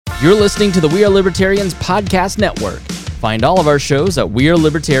You're listening to the We Are Libertarians Podcast Network. Find all of our shows at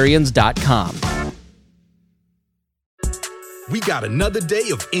wearelibertarians.com. We got another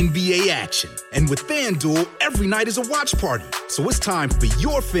day of NBA action. And with FanDuel, every night is a watch party. So it's time for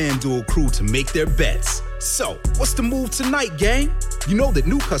your FanDuel crew to make their bets. So, what's the move tonight, gang? You know that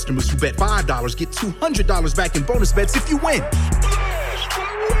new customers who bet $5 get $200 back in bonus bets if you win.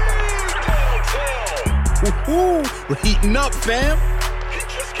 Woo-hoo, we're heating up, fam.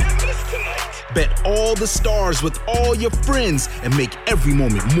 Bet all the stars with all your friends and make every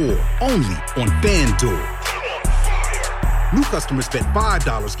moment more only on FanDuel. New customers bet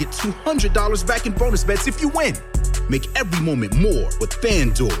 $5, get $200 back in bonus bets if you win. Make every moment more with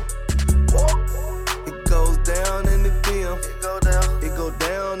FanDuel. It goes down in the DM. It go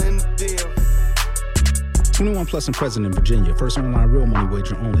down in the DM. 21 plus and present in Virginia. First online real money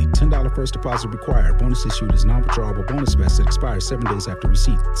wager only. $10 first deposit required. Bonus issued is non-withdrawable bonus bets that expires 7 days after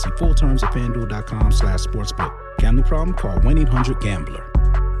receipt. See full terms at FanDuel.com/sportsbook. Gambling problem? Call 1-800-GAMBLER.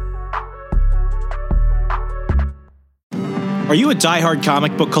 Are you a diehard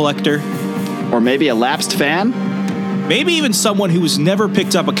comic book collector? Or maybe a lapsed fan? Maybe even someone who has never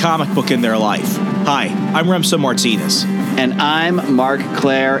picked up a comic book in their life. Hi, I'm Remso Martinez. And I'm Mark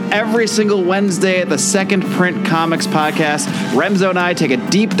Claire. Every single Wednesday at the Second Print Comics podcast, Remso and I take a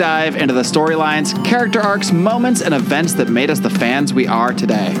deep dive into the storylines, character arcs, moments, and events that made us the fans we are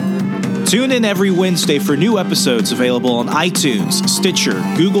today. Tune in every Wednesday for new episodes available on iTunes, Stitcher,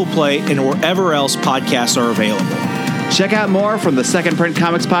 Google Play, and wherever else podcasts are available. Check out more from the Second Print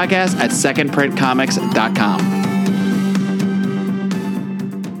Comics podcast at secondprintcomics.com.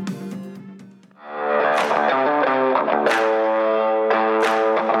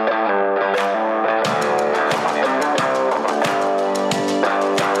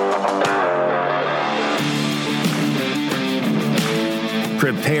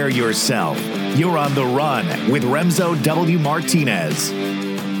 Prepare yourself. You're on the run with Remso W. Martinez.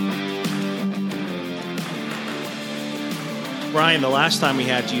 Brian, the last time we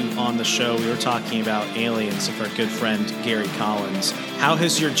had you on the show, we were talking about aliens with our good friend Gary Collins. How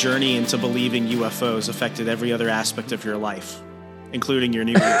has your journey into believing UFOs affected every other aspect of your life, including your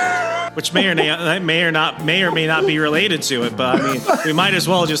new book, which may or may not be related to it? But I mean, we might as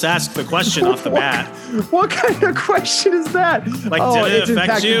well just ask the question off the bat. What kind of question is that? Like, did it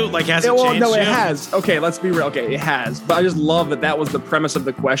affect you? Like, has it changed no, you? it has. Okay, let's be real. Okay, it has. But I just love that was the premise of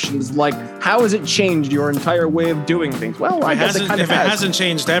the question. Is like, how has it changed your entire way of doing things? Well, I guess it kind of has. If it hasn't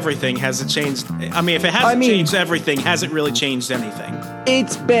changed everything, has it changed? I mean, if it hasn't changed everything, has it really changed anything?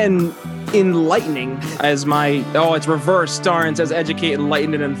 It's been enlightening as it's reversed. Darn, it says educate,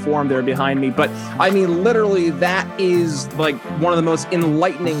 enlightened, and informed there behind me. But I mean, literally, that is like one of the most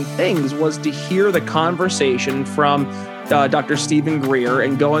enlightening things was to hear the conversation from Dr. Stephen Greer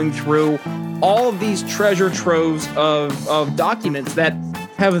and going through all of these treasure troves of documents that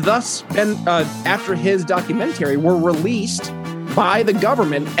have thus been, after his documentary, were released by the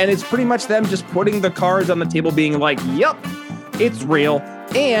government. And it's pretty much them just putting the cards on the table being like, yep, it's real.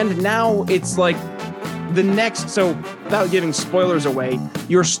 And now it's like the next, so without giving spoilers away,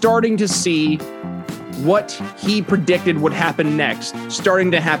 you're starting to see what he predicted would happen next,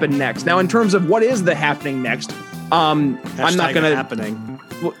 starting to happen next. Now, in terms of what is the happening next, I'm not going to happening.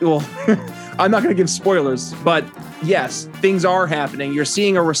 Well, I'm not going to give spoilers, but yes, things are happening. You're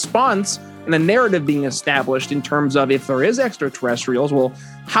seeing a response and a narrative being established in terms of if there is extraterrestrials, well,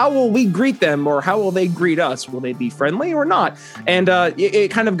 how will we greet them or how will they greet us? Will they be friendly or not? And it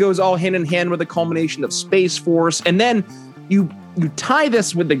kind of goes all hand in hand with the culmination of Space Force. And then you tie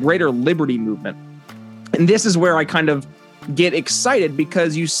this with the greater liberty movement. And this is where I kind of get excited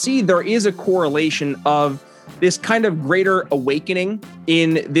because you see there is a correlation of this kind of greater awakening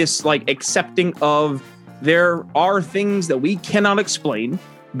in this like accepting of there are things that we cannot explain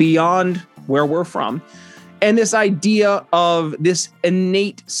beyond where we're from. And this idea of this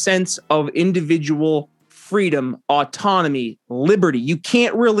innate sense of individual freedom, autonomy, liberty. You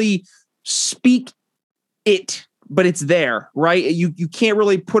can't really speak it, but it's there, right? You can't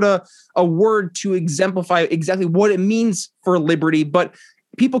really put a word to exemplify exactly what it means for liberty, but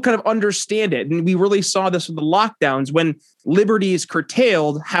people kind of understand it. And we really saw this with the lockdowns when liberty is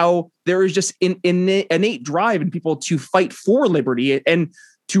curtailed, how there is just an innate drive in people to fight for liberty and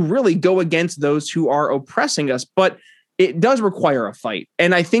to really go against those who are oppressing us. But it does require a fight.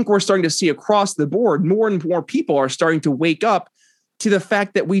 And I think we're starting to see across the board, more and more people are starting to wake up to the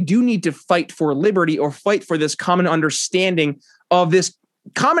fact that we do need to fight for liberty or fight for this common understanding of this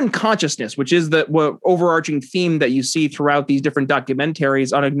common consciousness, which is the overarching theme that you see throughout these different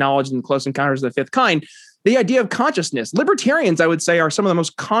documentaries, Unacknowledged and Close Encounters of the Fifth Kind. the idea of consciousness. Libertarians, I would say, are some of the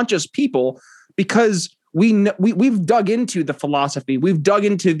most conscious people because we've dug into the philosophy. We've dug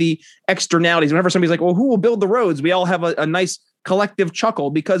into the externalities. Whenever somebody's like, well, who will build the roads? We all have a nice collective chuckle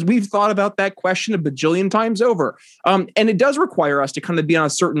because we've thought about that question a bajillion times over. And it does require us to kind of be on a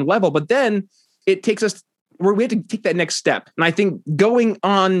certain level, but then it takes us where we have to take that next step. And I think going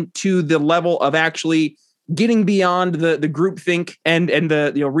on to the level of actually getting beyond the groupthink and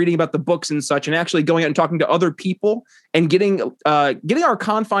the reading about the books and such, and actually going out and talking to other people and getting our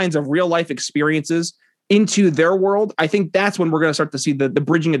confines of real life experiences into their world, I think that's when we're going to start to see the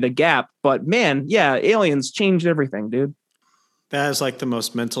bridging of the gap. But man, yeah, aliens changed everything, dude. That is like the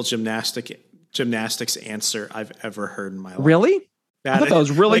most mental gymnastics answer I've ever heard in my life. Really? I thought that was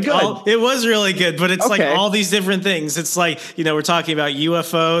really good. It was really good, but it's like all these different things. It's like, we're talking about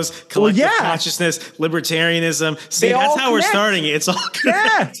UFOs, collective consciousness, libertarianism. See, that's how we're starting it. It's all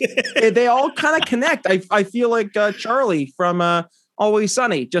connected. Yeah, they all kind of connect. I feel like Charlie from Always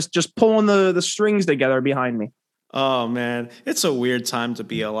Sunny, just pulling the strings together behind me. Oh man, it's a weird time to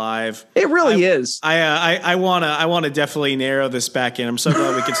be alive. It really is. I wanna definitely narrow this back in. I'm so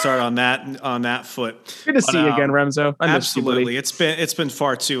glad we could start on that foot. Good to see you again, Remzo. Absolutely, it's been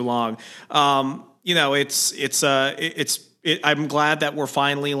far too long. I'm glad that we're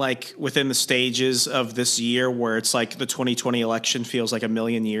finally like within the stages of this year where it's like the 2020 election feels like a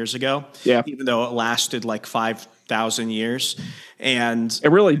million years ago. Yeah, even though it lasted like 5,000 years, and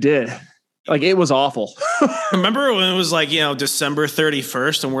it really did. Like, it was awful. Remember when it was like, December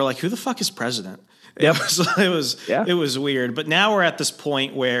 31st and we're like, who the fuck is president? Yep. It was weird. But now we're at this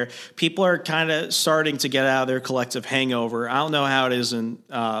point where people are kind of starting to get out of their collective hangover. I don't know how it is in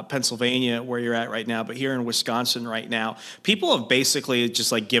Pennsylvania where you're at right now, but here in Wisconsin right now, people have basically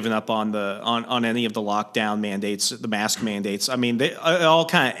just like given up on on any of the lockdown mandates, the mask mandates. I mean, it all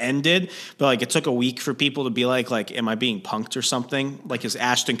kind of ended, but like it took a week for people to be like, am I being punked or something? Like, is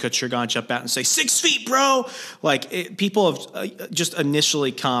Ashton Kutcher going to jump out and say 6 feet, bro? Like, people have just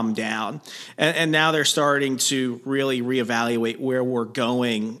initially calmed down, and now they're starting to really reevaluate where we're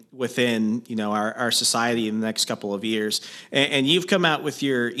going within, our society in the next couple of years. And you've come out with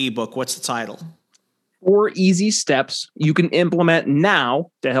your ebook. What's the title? 4 easy steps you can implement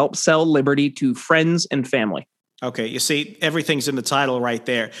now to help sell liberty to friends and family. Okay, you see, everything's in the title right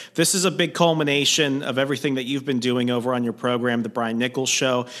there. This is a big culmination of everything that you've been doing over on your program, The Brian Nichols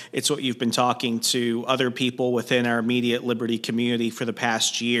Show. It's what you've been talking to other people within our immediate liberty community for the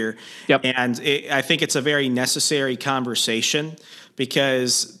past year. Yep. And I think it's a very necessary conversation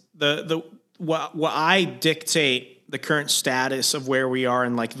because what I dictate the current status of where we are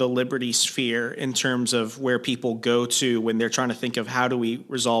in like the liberty sphere in terms of where people go to when they're trying to think of how do we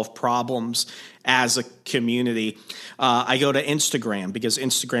resolve problems as a community. I go to Instagram because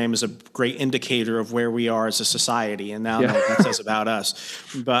Instagram is a great indicator of where we are as a society. And now I know what that says about us.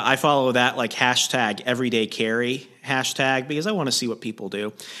 But I follow that like hashtag everyday carry hashtag because I want to see what people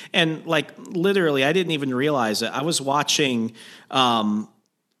do. And like literally, I didn't even realize it. I was watching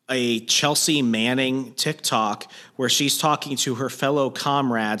a Chelsea Manning TikTok where she's talking to her fellow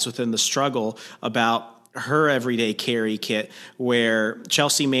comrades within the struggle about her everyday carry kit, where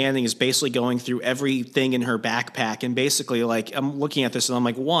Chelsea Manning is basically going through everything in her backpack. And basically, like, I'm looking at this and I'm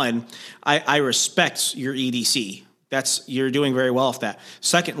like, one, I respect your EDC. You're doing very well with that.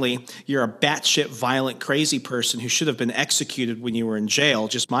 Secondly, you're a batshit violent, crazy person who should have been executed when you were in jail,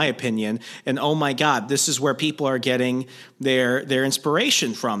 just my opinion. And oh my God, this is where people are getting their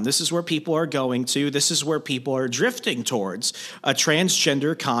inspiration from. This is where people are going to. This is where people are drifting towards. A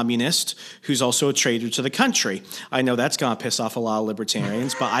transgender communist who's also a traitor to the country. I know that's going to piss off a lot of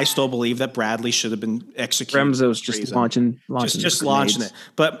libertarians, but I still believe that Bradley should have been executed. Remzo's just launching it.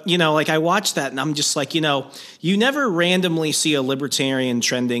 But, like I watched that and I'm just like, you never randomly see a libertarian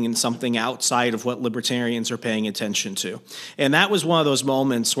trending in something outside of what libertarians are paying attention to. And that was one of those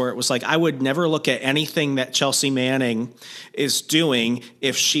moments where it was like, I would never look at anything that Chelsea Manning is doing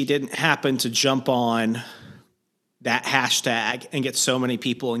if she didn't happen to jump on that hashtag and get so many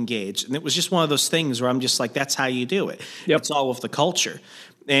people engaged. And it was just one of those things where I'm just like, that's how you do it. Yep. It's all with the culture.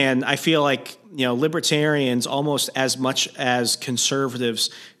 And I feel like, libertarians almost as much as conservatives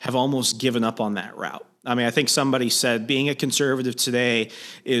have almost given up on that route. I mean, I think somebody said being a conservative today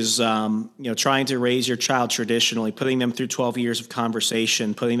is, trying to raise your child traditionally, putting them through 12 years of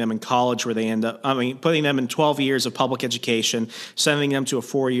conversation, putting them in college where they end up, putting them in 12 years of public education, sending them to a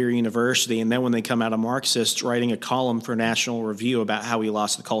 4-year university. And then when they come out of Marxist, writing a column for National Review about how we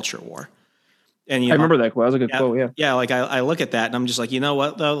lost the culture war. And I remember that quote. That was a good quote. Yeah. Yeah. Like I look at that and I'm just like, you know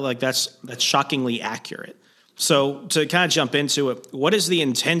what though? Like that's shockingly accurate. So to kind of jump into it, what is the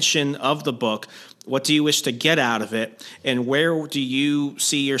intention of the book? What do you wish to get out of it? And where do you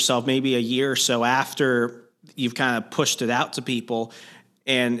see yourself maybe a year or so after you've kind of pushed it out to people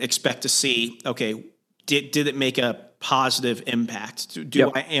and expect to see, okay, did it make a positive impact?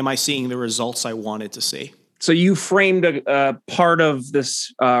 Am I seeing the results I wanted to see? So you framed a part of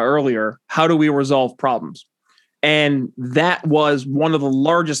this earlier. How do we resolve problems? And that was one of the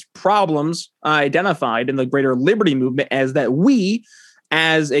largest problems identified in the greater liberty movement, as that we,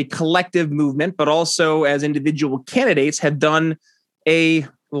 as a collective movement, but also as individual candidates, have done a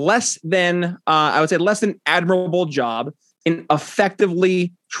less than admirable job in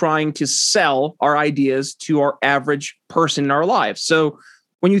effectively trying to sell our ideas to our average person in our lives. So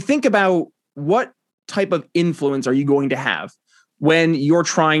when you think about what type of influence are you going to have when you're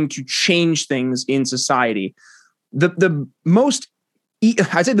trying to change things in society, the most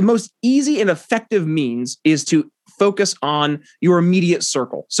easy and effective means is to focus on your immediate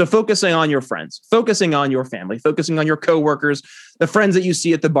circle. So focusing on your friends, focusing on your family, focusing on your coworkers, the friends that you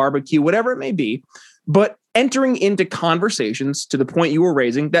see at the barbecue, whatever it may be, but entering into conversations, to the point you were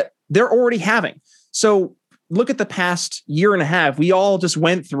raising, that they're already having. So look at the past year and a half. We all just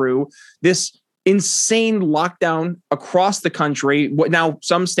went through this insane lockdown across the country. Now,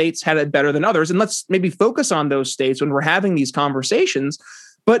 some states had it better than others, and let's maybe focus on those states when we're having these conversations,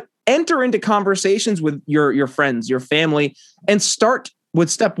 but enter into conversations with your friends, your family, and start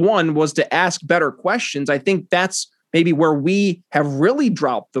with step one was to ask better questions. I think that's maybe where we have really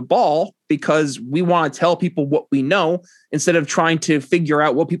dropped the ball, because we want to tell people what we know instead of trying to figure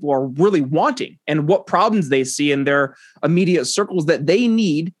out what people are really wanting and what problems they see in their immediate circles that they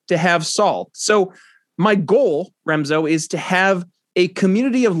need to have solved. So my goal, Remzo, is to have a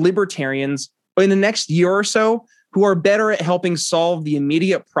community of libertarians in the next year or so who are better at helping solve the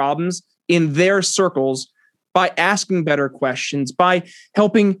immediate problems in their circles by asking better questions, by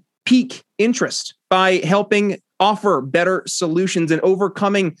helping pique interest, by helping offer better solutions and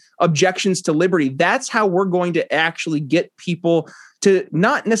overcoming objections to liberty. That's how we're going to actually get people to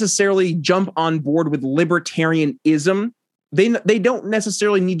not necessarily jump on board with libertarianism. They don't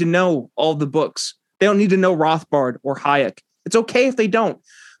necessarily need to know all the books. They don't need to know Rothbard or Hayek. It's okay if they don't.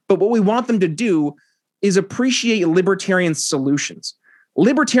 But what we want them to do is appreciate libertarian solutions.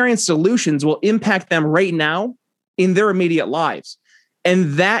 Libertarian solutions will impact them right now in their immediate lives.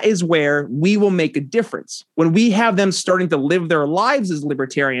 And that is where we will make a difference. When we have them starting to live their lives as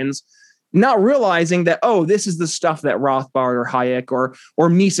libertarians, not realizing that, oh, this is the stuff that Rothbard or Hayek or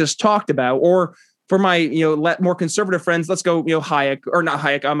Mises talked about, or for my more conservative friends, let's go Hayek, or not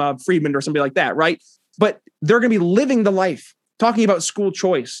Hayek, I'm Friedman or somebody like that, right? But they're going to be living the life, talking about school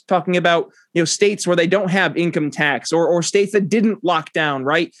choice, talking about states where they don't have income tax, or states that didn't lock down,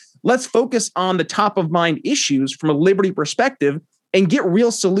 right? Let's focus on the top of mind issues from a liberty perspective and get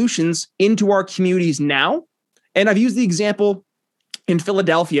real solutions into our communities now. And I've used the example in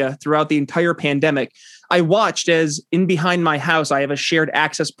Philadelphia throughout the entire pandemic. I watched as in behind my house, I have a shared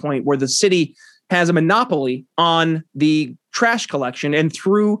access point where the city has a monopoly on the trash collection. And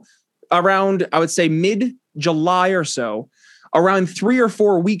through around, I would say mid-July or so, around 3 or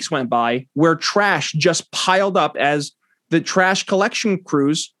 4 weeks went by where trash just piled up as the trash collection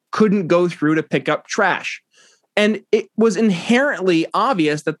crews couldn't go through to pick up trash. And it was inherently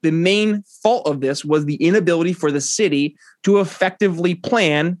obvious that the main fault of this was the inability for the city to effectively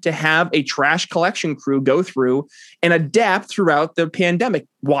plan to have a trash collection crew go through and adapt throughout the pandemic.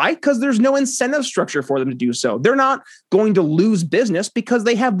 Why? Because there's no incentive structure for them to do so. They're not going to lose business because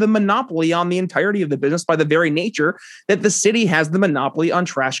they have the monopoly on the entirety of the business by the very nature that the city has the monopoly on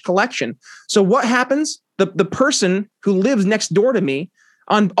trash collection. So what happens? The person who lives next door to me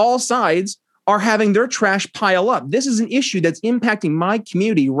on all sides are having their trash pile up. This is an issue that's impacting my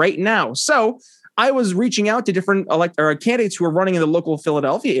community right now. So I was reaching out to different candidates who are running in the local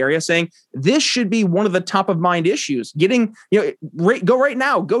Philadelphia area saying, this should be one of the top of mind issues. Go right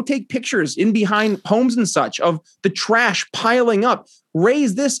now, go take pictures in behind homes and such of the trash piling up.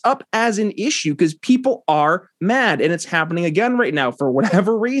 Raise this up as an issue because people are mad, and it's happening again right now for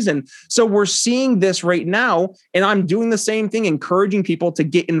whatever reason. So we're seeing this right now, and I'm doing the same thing, encouraging people to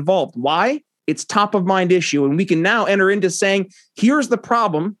get involved. Why? It's top of mind issue. And we can now enter into saying, here's the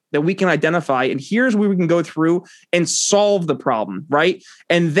problem that we can identify, and here's where we can go through and solve the problem, right?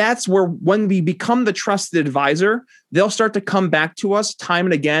 And that's where, when we become the trusted advisor, they'll start to come back to us time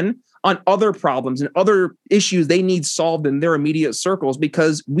and again on other problems and other issues they need solved in their immediate circles,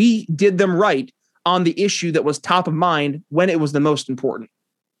 because we did them right on the issue that was top of mind when it was the most important.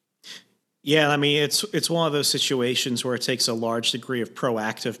 Yeah, I mean, it's one of those situations where it takes a large degree of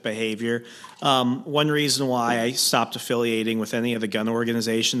proactive behavior. One reason why I stopped affiliating with any of the gun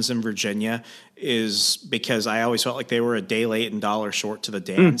organizations in Virginia is because I always felt like they were a day late and dollar short to the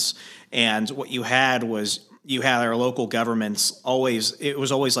dance. And what you had our local governments it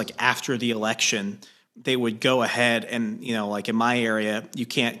was always like after the election, they would go ahead and, like in my area, you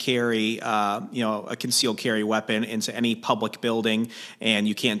can't carry, a concealed carry weapon into any public building, and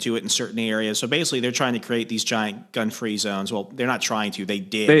you can't do it in certain areas. So basically they're trying to create these giant gun-free zones. Well, they're not trying to, they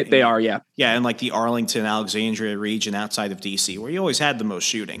did. They are, yeah. Yeah, in like the Arlington, Alexandria region outside of DC, where you always had the most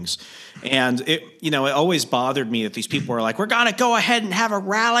shootings. And it always bothered me that these people were like, we're going to go ahead and have a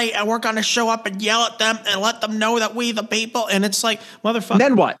rally, and we're going to show up and yell at them and let them know that we the people. And it's like, motherfucker.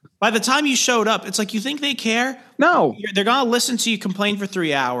 Then what? By the time you showed up, it's like, you think they care? No. They're going to listen to you complain for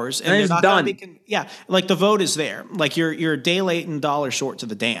 3 hours. And it's they're not done. Like the vote is there. Like you're a day late and dollar short to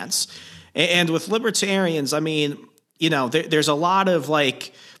the dance. And with libertarians, I mean, there's a lot of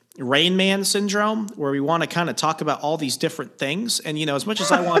like Rain Man syndrome where we want to kind of talk about all these different things. And, as much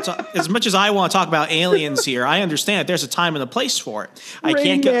as I want to talk about aliens here, I understand that there's a time and a place for it.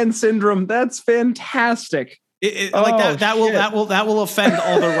 Rain Man syndrome. That's fantastic. That will offend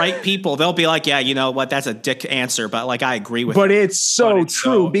all the right people. They'll be like, yeah, you know what? That's a dick answer, but like I agree with. But it's so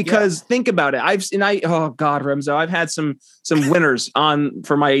true because think about it. Oh God, Remzo, I've had some winners on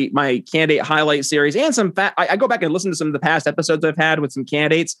for my candidate highlight series and some I go back and listen to some of the past episodes I've had with some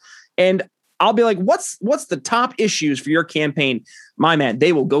candidates, and I'll be like, what's the top issues for your campaign? My man,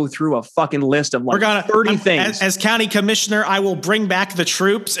 they will go through a fucking list of 30 things. As county commissioner, I will bring back the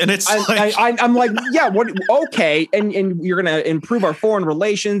troops. And it's I'm like, yeah, what? Okay. And you're going to improve our foreign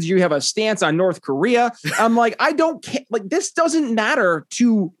relations. You have a stance on North Korea. I'm like, I don't care. Like, this doesn't matter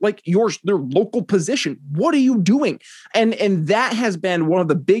to like their local position. What are you doing? And that has been one of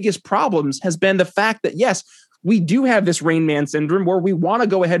the biggest problems has been the fact that, yes, we do have this Rain Man syndrome where we want to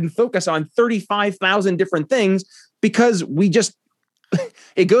go ahead and focus on 35,000 different things because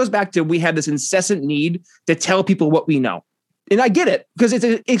it goes back to we have this incessant need to tell people what we know. And I get it because it's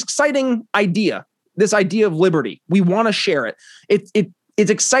an exciting idea, this idea of liberty. We want to share it. It's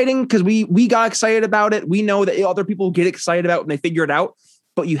exciting because we got excited about it. We know that other people get excited about it when they figure it out,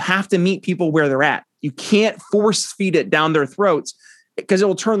 but you have to meet people where they're at. You can't force feed it down their throats because it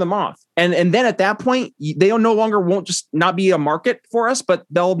will turn them off. And then at that point, they won't just not be a market for us, but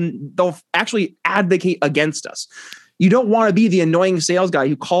they'll actually advocate against us. You don't want to be the annoying sales guy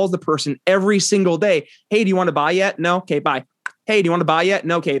who calls the person every single day. Hey, do you want to buy yet? No. Okay, bye. Hey, do you want to buy yet?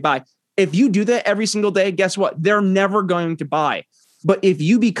 No. Okay, bye. If you do that every single day, guess what? They're never going to buy. But if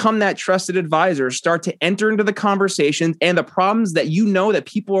you become that trusted advisor, start to enter into the conversations and the problems that that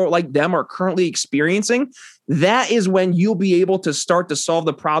people like them are currently experiencing, that is when you'll be able to start to solve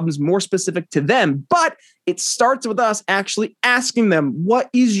the problems more specific to them. But it starts with us actually asking them,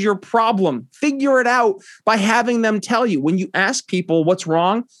 what is your problem? Figure it out by having them tell you. When you ask people what's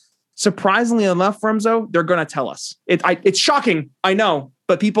wrong, surprisingly enough, Remzo, they're going to tell us. It's shocking, I know,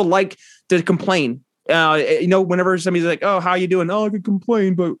 but people like to complain. Whenever somebody's like, oh, how you doing? Oh, I could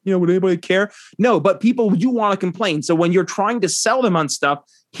complain, but would anybody care? No, but people do want to complain. So when you're trying to sell them on stuff,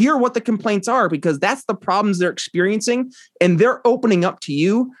 hear what the complaints are, because that's the problems they're experiencing. And they're opening up to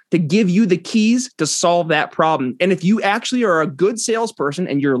you to give you the keys to solve that problem. And if you actually are a good salesperson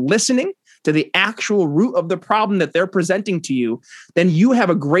and you're listening to the actual root of the problem that they're presenting to you, then you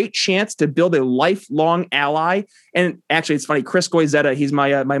have a great chance to build a lifelong ally. And actually, it's funny, Chris Goizetta, he's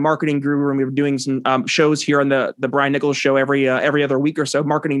my marketing guru, and we were doing some shows here on the Brian Nichols show every other week or so,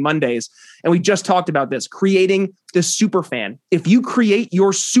 Marketing Mondays. And we just talked about this, creating the super fan. If you create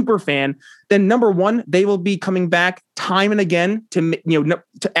your super fan, then number one, they will be coming back time and again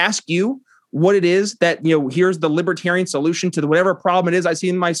to ask you what it is that, here's the libertarian solution to whatever problem it is I see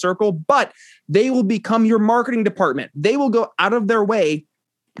in my circle, but they will become your marketing department. They will go out of their way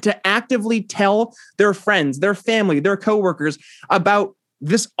to actively tell their friends, their family, their coworkers about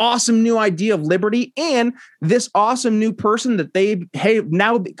this awesome new idea of liberty and this awesome new person that they have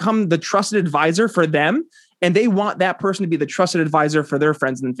now become the trusted advisor for them. And they want that person to be the trusted advisor for their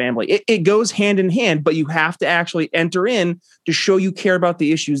friends and family. It goes hand in hand, but you have to actually enter in to show you care about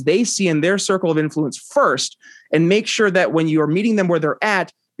the issues they see in their circle of influence first, and make sure that when you are meeting them where they're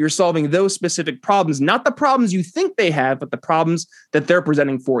at, you're solving those specific problems, not the problems you think they have, but the problems that they're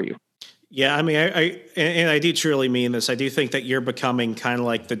presenting for you. Yeah, I mean, I do truly mean this. I do think that you're becoming kind of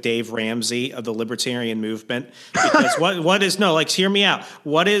like the Dave Ramsey of the libertarian movement. Because hear me out.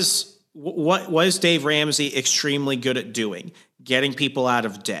 What is Dave Ramsey extremely good at doing? Getting people out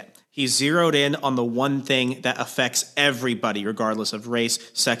of debt, He zeroed in on the one thing that affects everybody, regardless of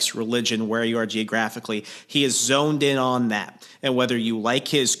race, sex, religion, where you are geographically. He is zoned in on that. And whether you like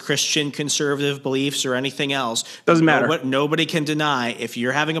his Christian conservative beliefs or anything else, doesn't matter. Nobody can deny if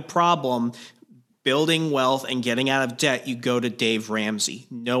you're having a problem building wealth and getting out of debt, you go to Dave Ramsey.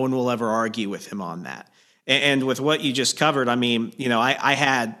 No one will ever argue with him on that. And with what you just covered, I mean, I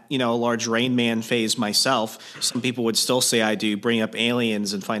had, a large Rain Man phase myself. Some people would still say I do bring up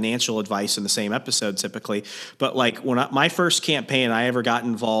aliens and financial advice in the same episode typically. But like my first campaign I ever got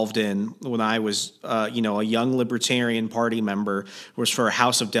involved in when I was, a young Libertarian Party member was for a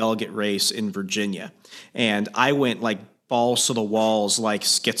House of Delegate race in Virginia. And I went like balls to the walls like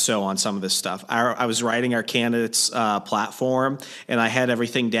schizo on some of this stuff. I was writing our candidates platform, and I had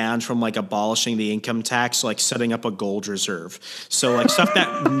everything down from like abolishing the income tax, like setting up a gold reserve. So like stuff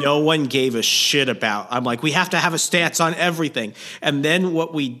that no one gave a shit about. I'm like, we have to have a stance on everything. And then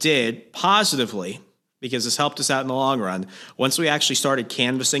what we did positively, because this helped us out in the long run, once we actually started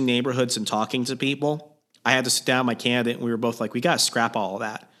canvassing neighborhoods and talking to people, I had to sit down with my candidate, and we were both like, we got to scrap all of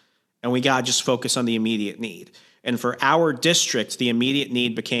that. And we got to just focus on the immediate need. And for our district, the immediate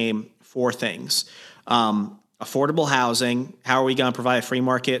need became 4 things. Affordable housing. How are we going to provide a free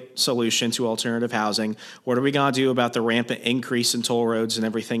market solution to alternative housing? What are we going to do about the rampant increase in toll roads and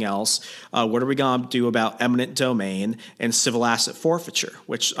everything else? What are we going to do about eminent domain and civil asset forfeiture?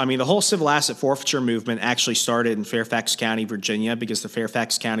 Which, I mean, the whole civil asset forfeiture movement actually started in Fairfax County, Virginia, because the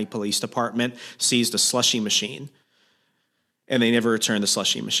Fairfax County Police Department seized a slushy machine, and they never returned the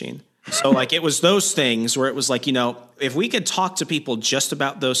slushy machine. So like it was those things where it was like, if we could talk to people just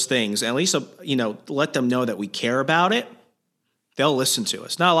about those things, at least, let them know that we care about it, they'll listen to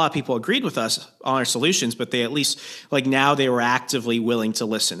us. Not a lot of people agreed with us on our solutions, but they at least like now they were actively willing to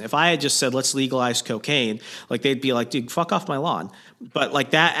listen. If I had just said, let's legalize cocaine, like they'd be like, dude, fuck off my lawn. But like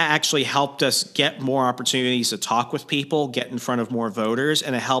that actually helped us get more opportunities to talk with people, get in front of more voters.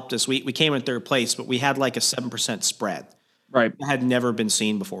 And it helped us. We came in 3rd place, but we had like a 7% spread. Right. Had never been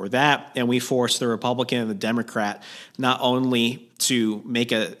seen before. That, and we forced the Republican and the Democrat not only to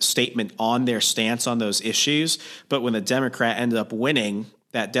make a statement on their stance on those issues, but when the Democrat ended up winning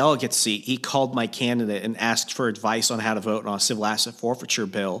that delegate seat, he called my candidate and asked for advice on how to vote on a civil asset forfeiture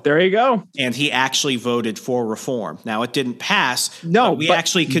bill. There you go. And he actually voted for reform. Now, it didn't pass. No, but we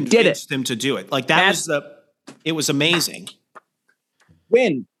actually convinced him to do it. Like it was amazing.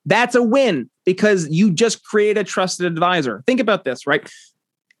 Win. That's a win because you just create a trusted advisor. Think about this, right?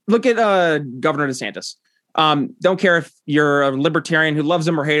 Look at Governor DeSantis. Don't care if you're a libertarian who loves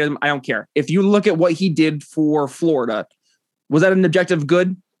him or hates him. I don't care. If you look at what he did for Florida, was that an objective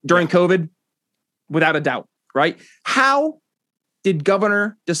good during COVID? Without a doubt, right? How did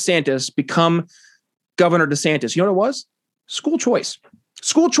Governor DeSantis become Governor DeSantis? You know what it was? School choice.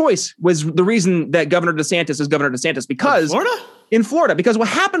 School choice was the reason that Governor DeSantis is Governor DeSantis because in Florida, because what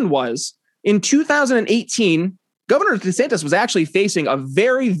happened was in 2018, Governor DeSantis was actually facing a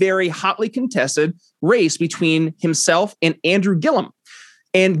very, very hotly contested race between himself and Andrew Gillum.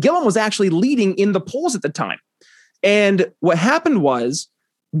 And Gillum was actually leading in the polls at the time. And what happened was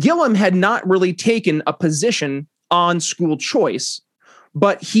Gillum had not really taken a position on school choice,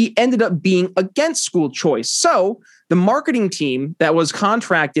 but he ended up being against school choice. So the marketing team that was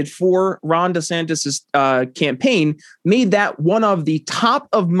contracted for Ron DeSantis' campaign made that one of the top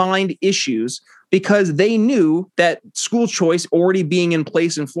of mind issues because they knew that school choice already being in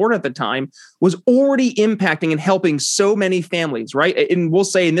place in Florida at the time was already impacting and helping so many families, right? And we'll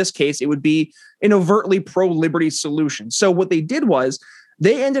say in this case, it would be an overtly pro-liberty solution. So what they did was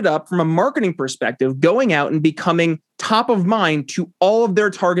they ended up, from a marketing perspective, going out and becoming top of mind to all of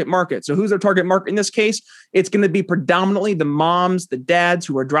their target market. So who's their target market in this case? It's going to be predominantly the moms, the dads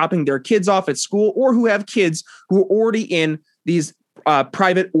who are dropping their kids off at school or who have kids who are already in these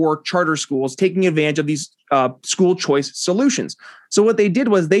private or charter schools taking advantage of these school choice solutions. So what they did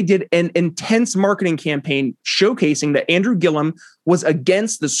was they did an intense marketing campaign showcasing that Andrew Gillum was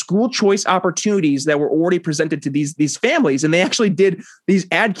against the school choice opportunities that were already presented to these families. And they actually did these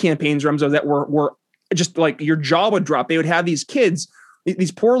ad campaigns, Remzo, that were just like your jaw would drop. They would have these kids,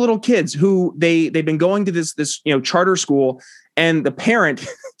 these poor little kids who they've been going to this charter school, and the parent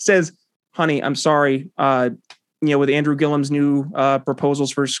says, honey, I'm sorry, with Andrew Gillum's new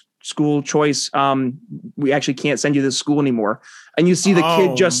proposals for school choice, we actually can't send you to school anymore. And you see the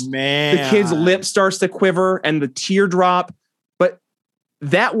kid the kid's lip starts to quiver and the teardrop. But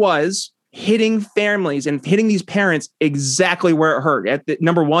that was hitting families and hitting these parents exactly where it hurt.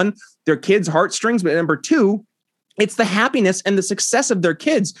 Number one, their kids' heartstrings, but number two, It's the happiness and the success of their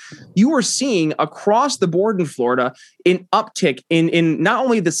kids. You are seeing across the board in Florida an uptick in not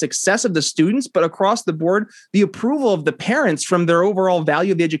only the success of the students, but across the board, the approval of the parents from their overall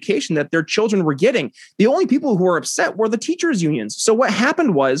value of the education that their children were getting. The only people who were upset were the teachers' unions. So what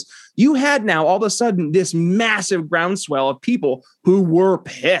happened was you had now all of a sudden this massive groundswell of people who were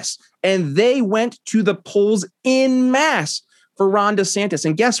pissed, and they went to the polls en masse for Ron DeSantis.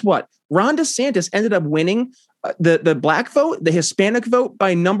 And guess what? Ron DeSantis ended up winning the black vote, the Hispanic vote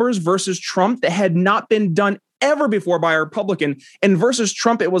by numbers versus Trump that had not been done ever before by a Republican. And versus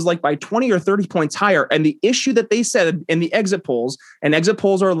Trump, it was like by 20 or 30 points higher. And the issue that they said in the exit polls, and exit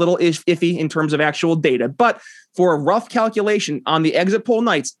polls are a little iffy in terms of actual data, but for a rough calculation on the exit poll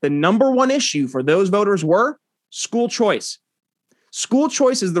nights, the number one issue for those voters were school choice. School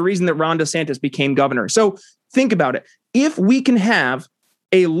choice is the reason that Ron DeSantis became governor. So think about it. If we can have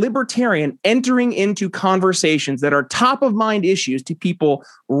a libertarian entering into conversations that are top of mind issues to people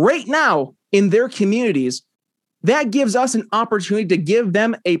right now in their communities, that gives us an opportunity to give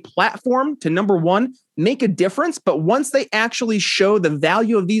them a platform to, number one, make a difference. But once they actually show the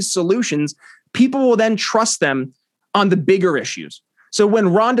value of these solutions, people will then trust them on the bigger issues. So when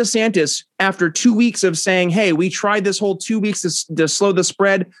Ron DeSantis, after 2 weeks of saying, hey, we tried this whole 2 weeks to slow the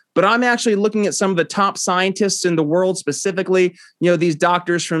spread, but I'm actually looking at some of the top scientists in the world, specifically, these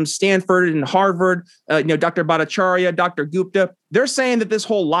doctors from Stanford and Harvard, Dr. Bhattacharya, Dr. Gupta, they're saying that this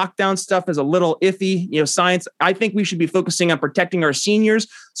whole lockdown stuff is a little iffy, science. I think we should be focusing on protecting our seniors.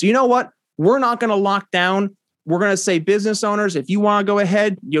 So you know what? We're not going to lock down. We're going to say business owners, if you want to go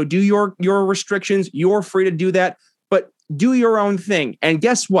ahead, do your restrictions, you're free to do that. Do your own thing. And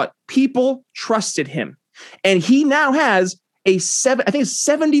guess what? People trusted him. And he now has a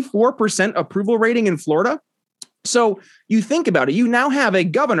 74% approval rating in Florida. So you think about it. You now have a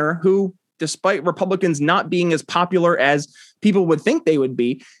governor who, despite Republicans not being as popular as people would think they would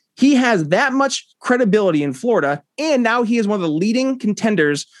be, he has that much credibility in Florida. And now he is one of the leading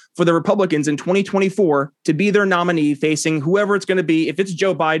contenders for the Republicans in 2024 to be their nominee, facing whoever it's going to be. If it's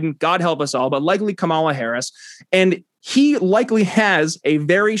Joe Biden, God help us all, but likely Kamala Harris. And he likely has a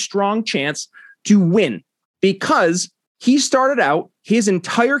very strong chance to win because he started out his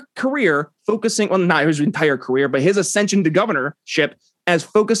entire career focusing on, not his entire career, but his ascension to governorship as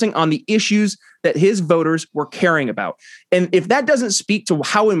focusing on the issues that his voters were caring about. And if that doesn't speak to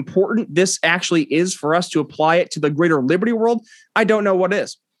how important this actually is for us to apply it to the greater liberty world, I don't know what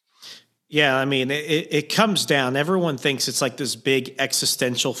is. Yeah, I mean, it comes down. Everyone thinks it's like this big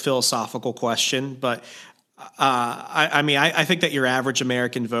existential philosophical question, but I think that your average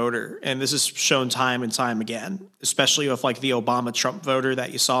American voter, and this is shown time and time again, especially with like the Obama-Trump voter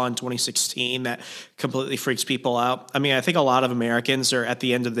that you saw in 2016 that completely freaks people out. I mean, I think a lot of Americans are at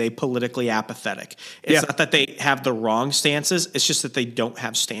the end of the day politically apathetic. It's not that they have the wrong stances. It's just that they don't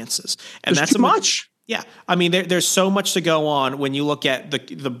have stances. And There's that's too much. Yeah, I mean, there's so much to go on when you look at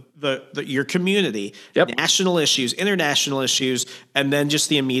your community, national issues, international issues, and then just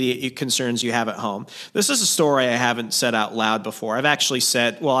the immediate concerns you have at home. This is a story I haven't said out loud before. I've actually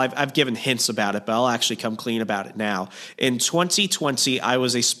said, well, I've given hints about it, but I'll actually come clean about it now. In 2020, I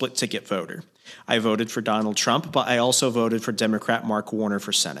was a split ticket voter. I voted for Donald Trump, but I also voted for Democrat Mark Warner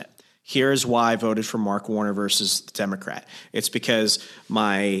for Senate. Here's why I voted for Mark Warner versus the Democrat. It's because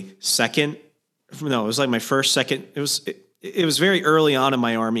it was very early on in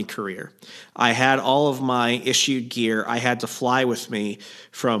my Army career. I had all of my issued gear. I had to fly with me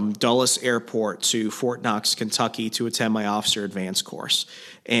from Dulles Airport to Fort Knox, Kentucky to attend my officer advance course.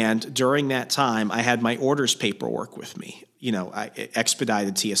 And during that time, I had my orders paperwork with me. I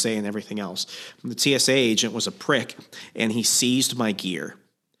expedited TSA and everything else. The TSA agent was a prick, and he seized my gear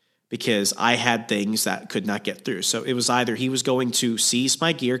because I had things that could not get through. So it was either he was going to seize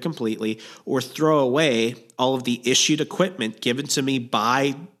my gear completely or throw away all of the issued equipment given to me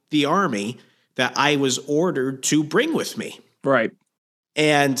by the Army that I was ordered to bring with me. Right.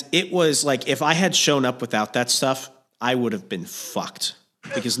 And it was like, if I had shown up without that stuff, I would have been fucked.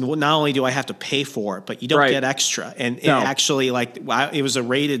 Because not only do I have to pay for it, but you don't get extra. And it actually, it was a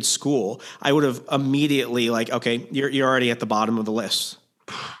rated school. I would have immediately okay, you're already at the bottom of the list.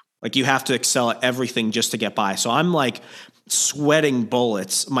 Like, you have to excel at everything just to get by. So I'm sweating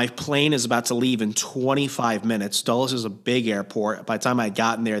bullets. My plane is about to leave in 25 minutes. Dulles is a big airport. By the time I had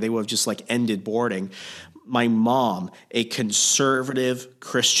gotten there, they would have just ended boarding. My mom, a conservative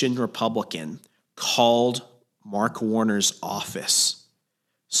Christian Republican, called Mark Warner's office,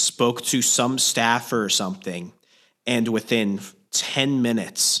 spoke to some staffer or something, and within 10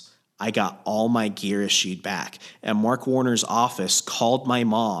 minutes, I got all my gear issued back. And Mark Warner's office called my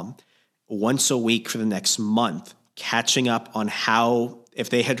mom once a week for the next month catching up on how, if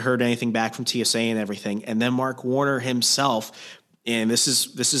they had heard anything back from TSA and everything. And then Mark Warner himself, and this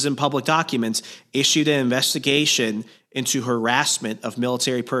is in public documents, issued an investigation into harassment of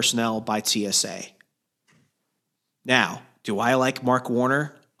military personnel by TSA. Now, do I like Mark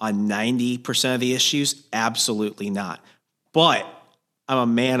Warner on 90% of the issues? Absolutely not. But I'm a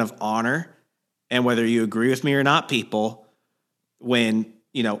man of honor. And whether you agree with me or not, people, when,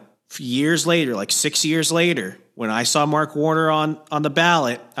 years later, like 6 years later, when I saw Mark Warner on the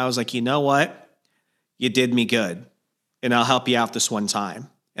ballot, I was like, you know what? You did me good. And I'll help you out this one time.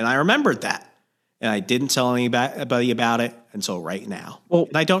 And I remembered that. And I didn't tell anybody about it until right now. Well,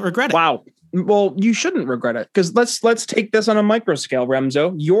 and I don't regret it. Wow. Well, you shouldn't regret it, because let's take this on a micro scale,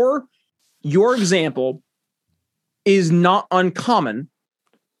 Remzo. Your example is not uncommon.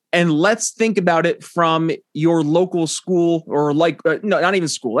 And let's think about it from your local school, or no, not even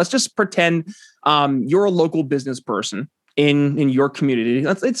school. Let's just pretend you're a local business person in your community.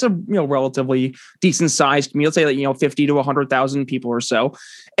 It's a relatively decent sized community. Let's say 50 to 100,000 people or so,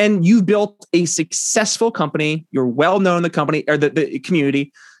 and you've built a successful company. You're well known in the company or the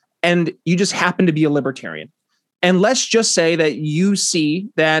community, and you just happen to be a libertarian. And let's just say that you see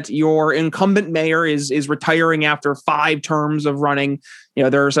that your incumbent mayor is retiring after 5 terms of running.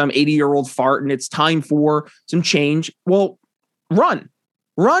 There's some 80-year-old fart and it's time for some change. Well, run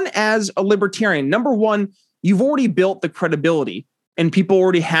as a libertarian. Number one, you've already built the credibility and people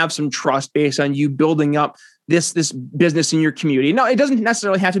already have some trust based on you building up this business in your community. Now, it doesn't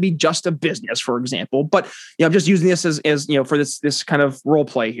necessarily have to be just a business, for example, but I'm just using this as for this kind of role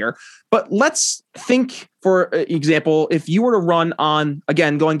play here. But let's think, for example, if you were to run on,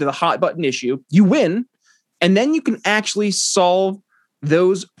 again, going to the hot button issue, you win, and then you can actually solve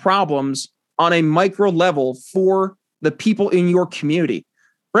those problems on a micro level for the people in your community.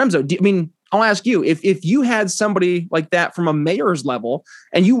 Remzo, I'll ask you, if you had somebody like that from a mayor's level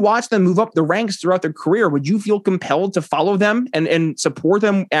and you watch them move up the ranks throughout their career, would you feel compelled to follow them and support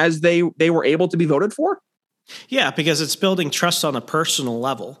them as they were able to be voted for? Yeah, because it's building trust on a personal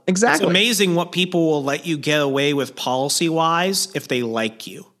level. Exactly. It's amazing what people will let you get away with policy-wise if they like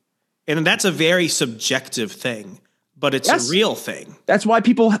you. And that's a very subjective thing, but it's a real thing. That's why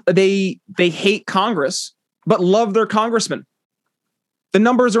people, they hate Congress, but love their congressman. The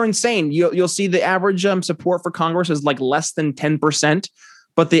numbers are insane. You'll see the average support for Congress is like less than 10%,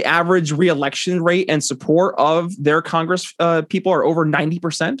 but the average reelection rate and support of their Congress people are over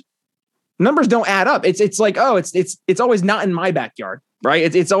 90%. Numbers don't add up. It's like, it's always not in my backyard,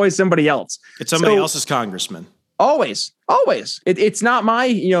 right? It's always somebody else. It's somebody else's congressman. Always. It's not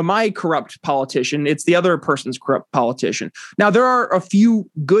my corrupt politician. It's the other person's corrupt politician. Now, there are a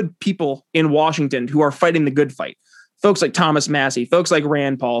few good people in Washington who are fighting the good fight. Folks like Thomas Massie, folks like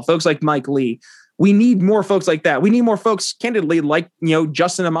Rand Paul, folks like Mike Lee. We need more folks like that. We need more folks, candidly, like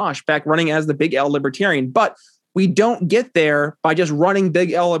Justin Amash back running as the Big L libertarian. But we don't get there by just running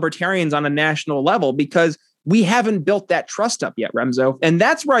Big L libertarians on a national level, because we haven't built that trust up yet, Remzo. And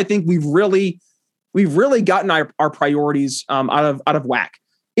that's where I think we've really gotten our priorities out of whack.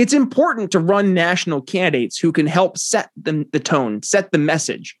 It's important to run national candidates who can help set the tone, set the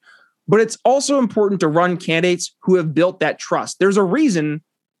message. But it's also important to run candidates who have built that trust. There's a reason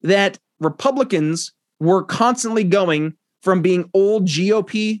that Republicans were constantly going from being old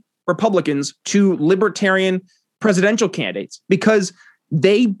GOP Republicans to libertarian presidential candidates, because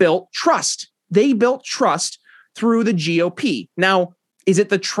they built trust. They built trust through the GOP. Now, is it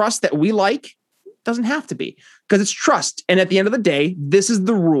the trust that we like? It doesn't have to be, because it's trust. And at the end of the day, this is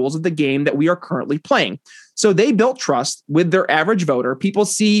the rules of the game that we are currently playing. So they built trust with their average voter. People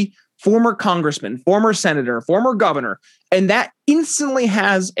see former congressman, former senator, former governor, and that instantly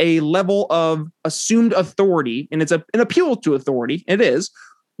has a level of assumed authority, and it's an appeal to authority. It is.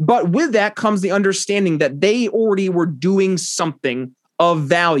 But with that comes the understanding that they already were doing something of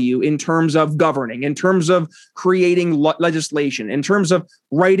value in terms of governing, in terms of creating legislation, in terms of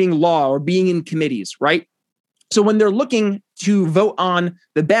writing law or being in committees, right? So when they're looking to vote on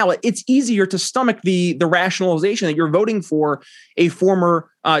the ballot, it's easier to stomach the rationalization that you're voting for a former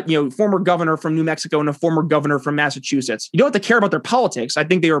governor from New Mexico and a former governor from Massachusetts. You don't have to care about their politics. I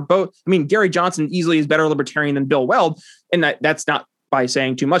think they are both. Gary Johnson easily is better libertarian than Bill Weld, and that's not by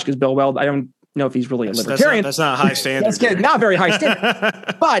saying too much, because Bill Weld, I don't know if he's really a libertarian. That's not a high standard. That's not very high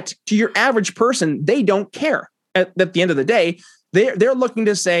standard. But to your average person, they don't care. At the end of the day, they're looking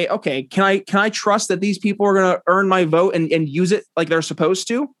to say, okay, can I trust that these people are going to earn my vote and use it like they're supposed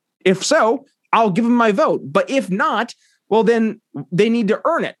to? If so, I'll give them my vote. But if not, well, then they need to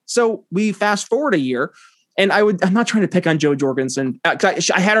earn it. So we fast forward a year, and I'm not trying to pick on Jo Jorgensen. I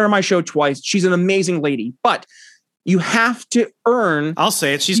had her on my show twice. She's an amazing lady, but You have to earn. I'll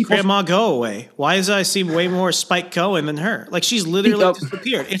say it. She's Grandma Go Away. Why does I see way more Spike Cohen than her? Like, she's literally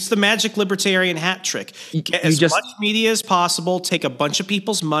disappeared. It's the magic libertarian hat trick. Get as much media as possible, take a bunch of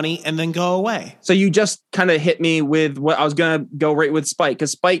people's money, and then go away. So you just kind of hit me with what I was going to go right with Spike,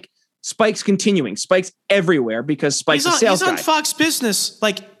 because Spike's continuing. Spike's everywhere because Spike's a sales guy. He's on Fox Business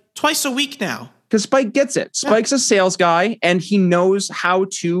like twice a week now. Because Spike gets it. Spike's a sales guy, and he knows how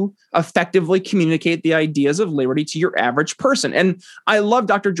to effectively communicate the ideas of liberty to your average person. And I love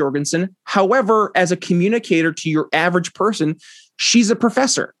Dr. Jorgensen. However, as a communicator to your average person, she's a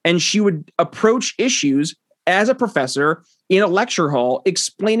professor, and she would approach issues as a professor in a lecture hall,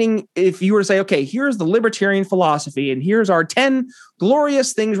 explaining, if you were to say, okay, here's the libertarian philosophy, and here's our 10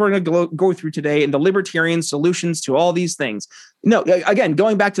 glorious things we're going to go through today, and the libertarian solutions to all these things. No, again,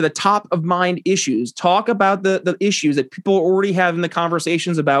 going back to the top of mind issues, talk about the issues that people are already having the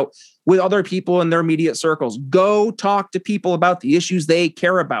conversations about with other people in their immediate circles. Go talk to people about the issues they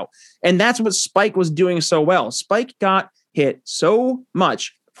care about. And that's what Spike was doing so well. Spike got hit so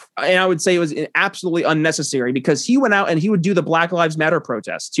much. And I would say it was absolutely unnecessary, because he went out and he would do the Black Lives Matter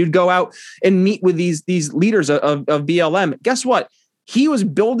protests. He would go out and meet with these leaders of BLM. Guess what? He was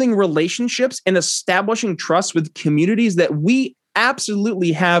building relationships and establishing trust with communities that we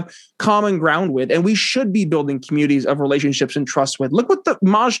absolutely have common ground with, and we should be building communities of relationships and trust with. Look what the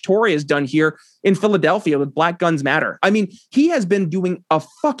Maj Toure has done here in Philadelphia with Black Guns Matter. I mean, he has been doing a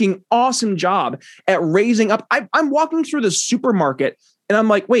fucking awesome job at raising up. I'm walking through the supermarket, and I'm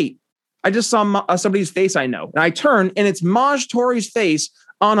like, wait, I just saw somebody's face I know. And I turn, and it's Maj Toure's face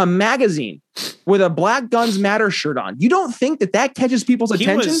on a magazine with a Black Guns Matter shirt on. You don't think that catches people's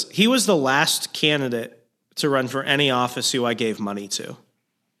attention? He was the last candidate to run for any office who I gave money to.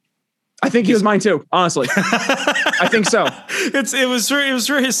 I think he was mine too, honestly. I think so. It was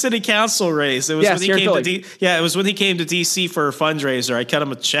for his city council race. It was when he came to it was when he came to DC for a fundraiser. I cut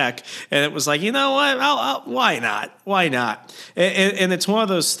him a check, and it was like, you know what? Why not? Why not? And it's one of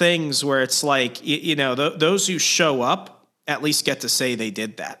those things where it's like, those who show up at least get to say they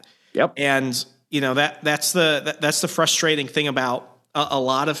did that. Yep. And that's the frustrating thing about a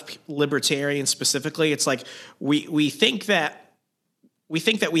lot of libertarians specifically. It's like we think that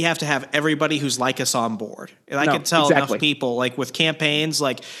we have to have everybody who's like us on board. And I can tell enough people, like with campaigns,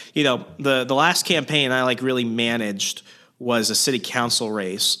 like, the last campaign I really managed was a city council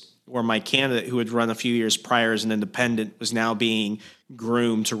race where my candidate, who had run a few years prior as an independent, was now being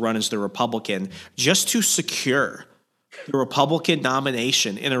groomed to run as the Republican, just to secure the Republican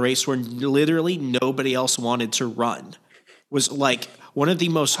nomination in a race where literally nobody else wanted to run. Was like one of the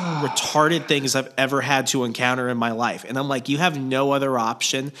most retarded things I've ever had to encounter in my life. And I'm like, you have no other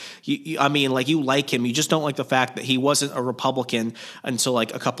option. You like him. You just don't like the fact that he wasn't a Republican until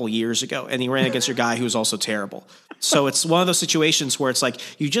like a couple years ago. And he ran against your guy who was also terrible. So it's one of those situations where it's like,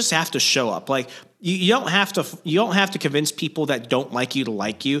 you just have to show up. Like you don't have to convince people that don't like you to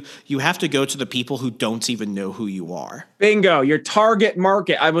like you. You have to go to the people who don't even know who you are. Bingo. Your target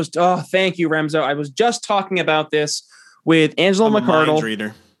market. Thank you, Remzo. I was just talking about this with Angela McArdle. Mind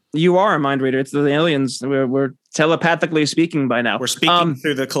reader. You are a mind reader. It's the aliens. We're telepathically speaking by now. We're speaking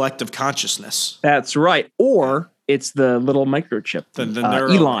through the collective consciousness. That's right. Or it's the little microchip. The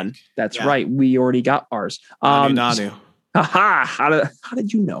Elon. That's right. We already got ours. Nanu. Aha. How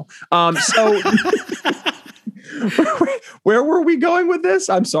did you know? So where were we going with this?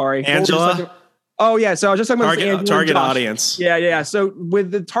 I'm sorry. Angela. Oh, yeah. So I was just talking about target audience. Yeah. So with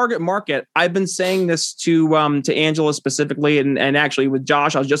the target market, I've been saying this to Angela specifically, and actually with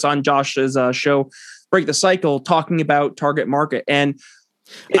Josh. I was just on Josh's show, Break the Cycle, talking about target market. And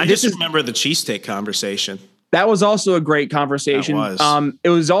I just remember the cheesesteak conversation. That was also a great conversation. It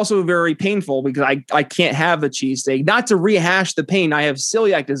was also very painful because I can't have the cheesesteak. Not to rehash the pain, I have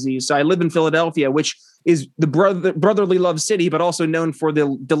celiac disease. So I live in Philadelphia, which is the brotherly love city, but also known for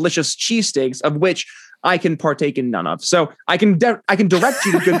the delicious cheesesteaks, of which I can partake in none of. So I can direct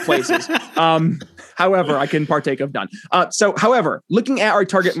you to good places. However, I can partake of none. However, looking at our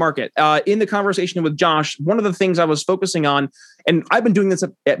target market, in the conversation with Josh, one of the things I was focusing on, and I've been doing this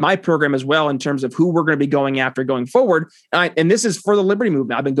at my program as well in terms of who we're going to be going after going forward. And this is for the Liberty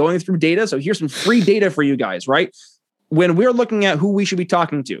Movement. I've been going through data. So here's some free data for you guys, right? When we're looking at who we should be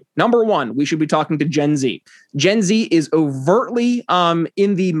talking to, number one, we should be talking to Gen Z. Gen Z is overtly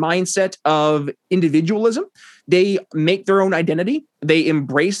in the mindset of individualism. They make their own identity. They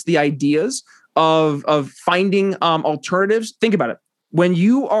embrace the ideas of finding alternatives. Think about it. When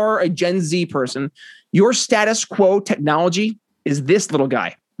you are a Gen Z person, your status quo technology is this little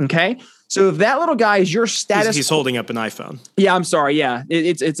guy. Okay. So if that little guy is your status, he's holding up an iPhone. Yeah, I'm sorry. Yeah,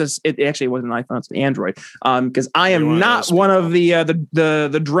 it actually wasn't an iPhone, it's an Android. Because I am not one of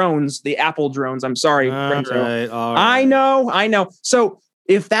the drones, the Apple drones. I'm sorry. All right. I know. So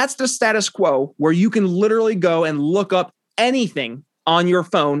if that's the status quo, where you can literally go and look up anything on your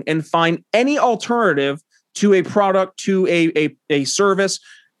phone and find any alternative to a product, to a service,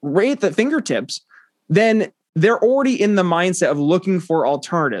 right at the fingertips, then they're already in the mindset of looking for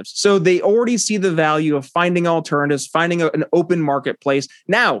alternatives. So they already see the value of finding alternatives, finding an open marketplace.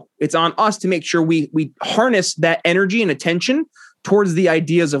 Now it's on us to make sure we harness that energy and attention towards the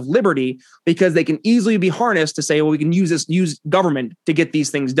ideas of liberty, because they can easily be harnessed to say, well, we can use government to get these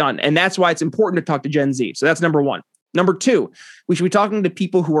things done. And that's why it's important to talk to Gen Z. So that's number one. Number two, we should be talking to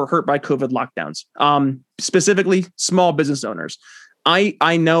people who are hurt by COVID lockdowns, specifically small business owners.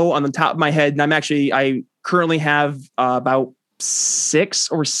 I know on the top of my head, and I currently have about 6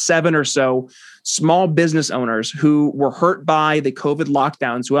 or 7 or so small business owners who were hurt by the COVID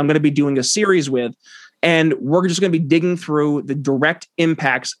lockdowns, who I'm going to be doing a series with. And we're just going to be digging through the direct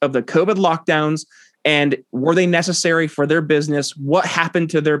impacts of the COVID lockdowns, and were they necessary for their business? What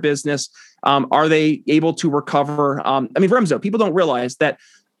happened to their business? Are they able to recover? Remzo, people don't realize that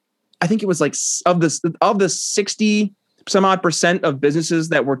I think it was like of the 60 some odd % of businesses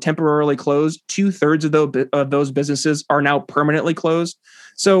that were temporarily closed, 2/3 of those businesses are now permanently closed.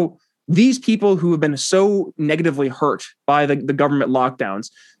 So these people who have been so negatively hurt by the government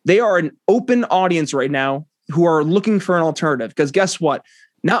lockdowns, they are an open audience right now who are looking for an alternative. Because guess what?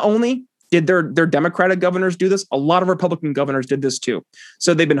 Not only did their Democratic governors do this, a lot of Republican governors did this too.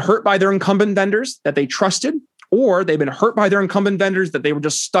 So they've been hurt by their incumbent vendors that they trusted, or they've been hurt by their incumbent vendors that they were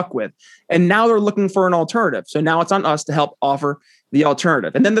just stuck with. And now they're looking for an alternative. So now it's on us to help offer the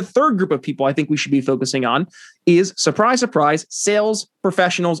alternative. And then the third group of people I think we should be focusing on is, surprise, surprise, sales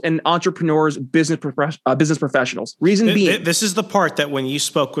professionals and entrepreneurs, business professionals. Reason being, this is the part that when you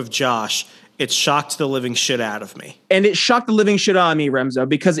spoke with Josh, it shocked the living shit out of me. And it shocked the living shit out of me, Remzo,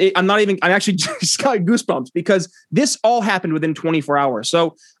 because I'm actually just got goosebumps, because this all happened within 24 hours.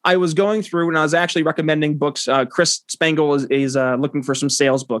 So I was going through and I was actually recommending books. Chris Spangle is looking for some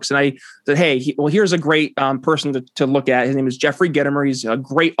sales books. And I said, hey, here's a great person to look at. His name is Jeffrey Gitomer. He's a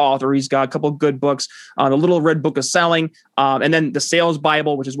great author. He's got a couple of good books, The Little Red Book of Selling, and then The Sales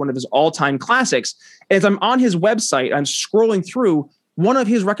Bible, which is one of his all-time classics. As I'm on his website, I'm scrolling through one of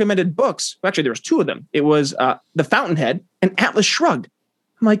his recommended books. Actually, there was 2 of them. It was The Fountainhead and Atlas Shrugged.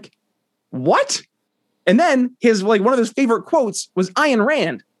 I'm like, what? And then one of his favorite quotes was Ayn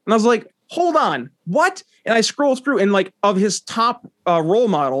Rand. And I was like, hold on, what? And I scrolled through, and of his top role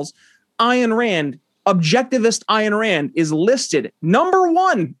models, Ayn Rand, objectivist Ayn Rand, is listed number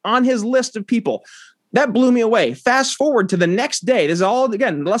 1 on his list of people. That blew me away. Fast forward to the next day. This is all,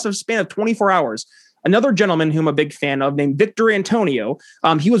 again, less of a span of 24 hours. Another gentleman whom I'm a big fan of, named Victor Antonio.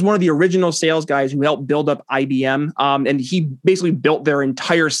 He was one of the original sales guys who helped build up IBM. And he basically built their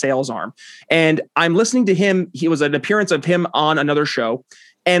entire sales arm. And I'm listening to him. He was an appearance of him on another show.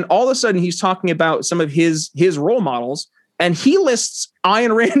 And all of a sudden he's talking about some of his role models. And he lists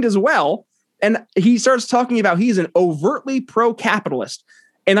Ayn Rand as well. And he starts talking about he's an overtly pro-capitalist.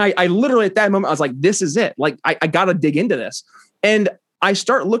 And I literally at that moment, I was like, this is it. Like, I got to dig into this. And I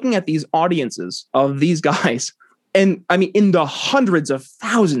start looking at these audiences of these guys, and I mean, in the hundreds of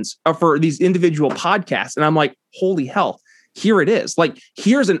thousands for these individual podcasts. And I'm like, holy hell, here it is. Like,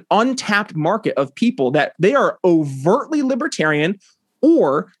 here's an untapped market of people that they are overtly libertarian,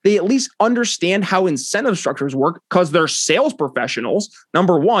 or they at least understand how incentive structures work because they're sales professionals,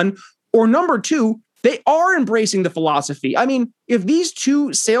 number 1, or number 2, they are embracing the philosophy. I mean, if these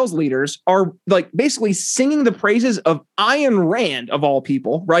 2 sales leaders are like basically singing the praises of Ayn Rand, of all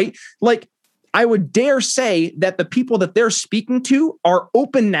people, right? Like, I would dare say that the people that they're speaking to are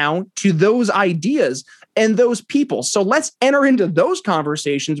open now to those ideas and those people. So let's enter into those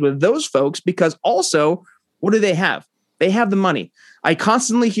conversations with those folks, because also, what do they have? They have the money. I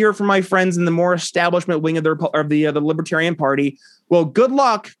constantly hear from my friends in the more establishment wing of the Libertarian Party, well, good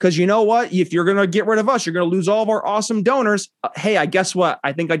luck, because you know what? If you're going to get rid of us, you're going to lose all of our awesome donors. Hey, I guess what?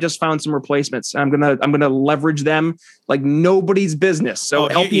 I think I just found some replacements. I'm gonna leverage them like nobody's business. So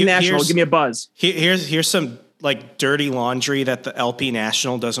LP National, give me a buzz. Here's some like dirty laundry that the LP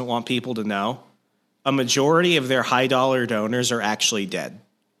National doesn't want people to know. A majority of their high dollar donors are actually dead.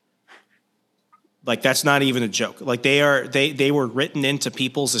 Like, that's not even a joke. Like, they were written into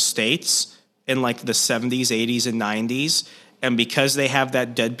people's estates in like the 70s, 80s, and 90s. And because they have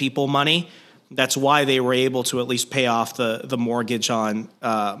that dead people money, that's why they were able to at least pay off the mortgage on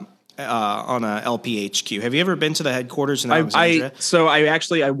on a LPHQ. Have you ever been to the headquarters in Alexandria?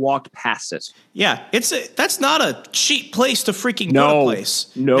 I walked past it. Yeah, that's not a cheap place to freaking put a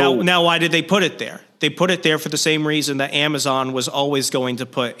place. No. Now, why did they put it there? They put it there for the same reason that Amazon was always going to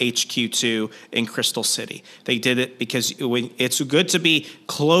put HQ2 in Crystal City. They did it because it's good to be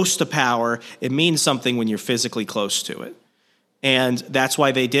close to power. It means something when you're physically close to it. And that's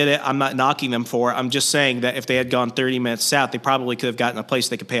why they did it. I'm not knocking them for it. I'm just saying that if they had gone 30 minutes south, they probably could have gotten a place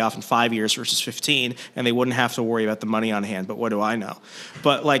they could pay off in 5 years versus 15, and they wouldn't have to worry about the money on hand. But what do I know?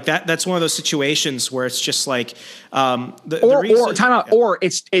 But like that's one of those situations where it's just like or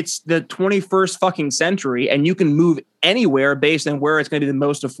it's the 21st fucking century, and you can move anywhere based on where it's going to be the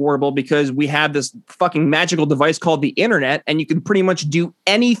most affordable, because we have this fucking magical device called the internet, and you can pretty much do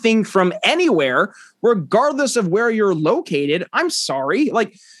anything from anywhere, regardless of where you're located. I'm sorry.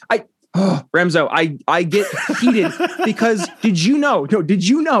 Like Remzo, I get heated because did you know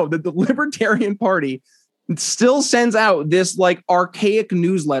that the Libertarian Party still sends out this like archaic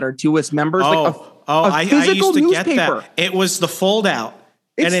newsletter to its members? I used to get that. It was the fold out.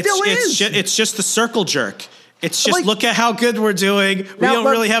 It's just the circle jerk. It's just, look at how good we're doing. We don't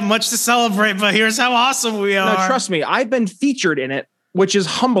really have much to celebrate, but here's how awesome we are. Now, trust me, I've been featured in it, which is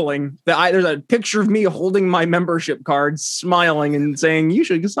humbling. There's a picture of me holding my membership card, smiling and saying, you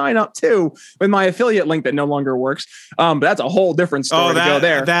should sign up too, with my affiliate link that no longer works. But that's a whole different story to go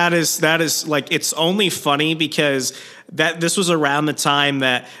there. That is like, it's only funny because this was around the time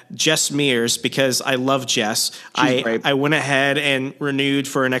that Jess Mears, because I love Jess, I went ahead and renewed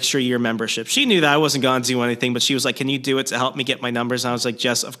for an extra year membership. She knew that I wasn't going to do anything, but she was like, can you do it to help me get my numbers? And I was like,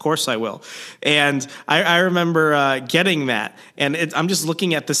 Jess, of course I will. And I remember getting that. And I'm just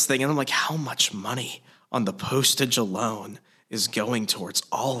looking at this thing and I'm like, how much money on the postage alone is going towards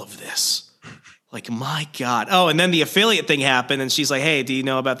all of this? Like, my God. Oh, and then the affiliate thing happened, and she's like, hey, do you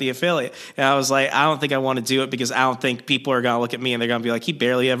know about the affiliate? And I was like, I don't think I want to do it because I don't think people are going to look at me and they're going to be like, he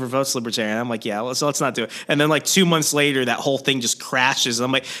barely ever votes Libertarian. I'm like, yeah, so let's not do it. And then like 2 months later, that whole thing just crashes. And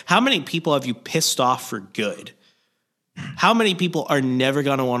I'm like, how many people have you pissed off for good? How many people are never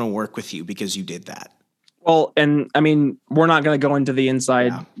going to want to work with you because you did that? Well, and I mean, we're not going to go into the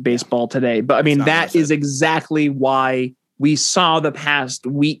inside baseball today, but I mean, that is exactly why we saw the past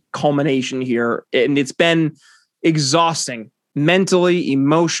week culmination here, and it's been exhausting, mentally,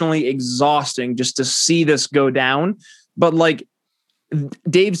 emotionally exhausting just to see this go down. But like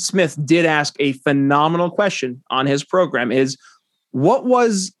Dave Smith did ask a phenomenal question on his program, is what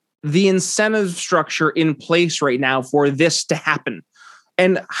was the incentive structure in place right now for this to happen?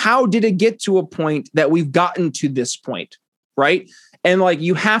 And how did it get to a point that we've gotten to this point, right? And like,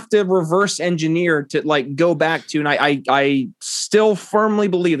 you have to reverse engineer to like go back to, and I still firmly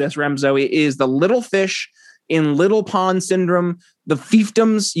believe this, Remzo, it is the little fish in little pond syndrome, the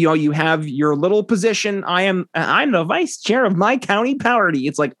fiefdoms. You know, you have your little position. I'm the vice chair of my county party.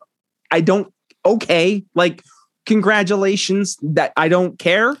 It's like, like, congratulations, that I don't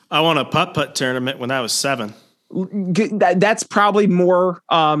care. I won a putt-putt tournament when I was 7. That's probably more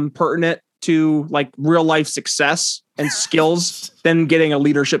pertinent to like real life success and skills than getting a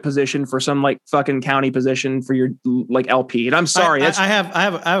leadership position for some like fucking county position for your like LP. And I'm sorry. I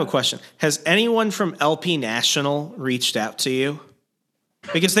have a question. Has anyone from LP National reached out to you?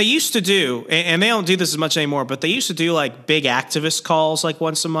 Because they used to do, and they don't do this as much anymore, but they used to do like big activist calls like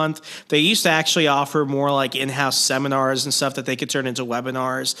once a month. They used to actually offer more like in-house seminars and stuff that they could turn into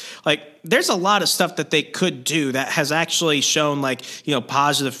webinars. Like there's a lot of stuff that they could do that has actually shown like, you know,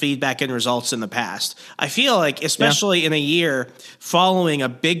 positive feedback and results in the past. I feel like, especially in a year following a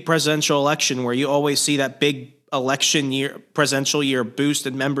big presidential election where you always see that big election year, presidential year boost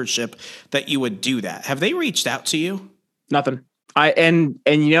in membership, that you would do that. Have they reached out to you? Nothing. I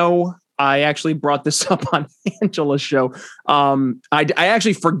actually brought this up on Angela's show. I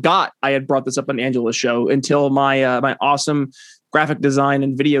actually forgot I had brought this up on Angela's show until my my awesome graphic design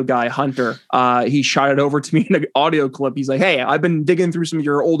and video guy, Hunter, he shot it over to me in an audio clip. He's like, hey, I've been digging through some of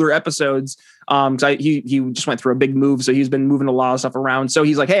your older episodes. He just went through a big move. So he's been moving a lot of stuff around. So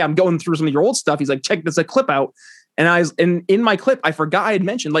he's like, hey, I'm going through some of your old stuff. He's like, check this clip out. And in my clip, I forgot I had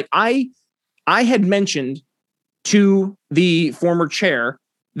mentioned, like I had mentioned to the former chair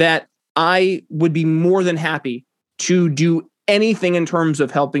that I would be more than happy to do anything in terms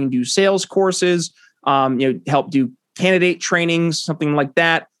of helping do sales courses, help do candidate trainings, something like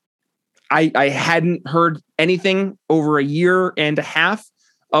that. I hadn't heard anything over a year and a half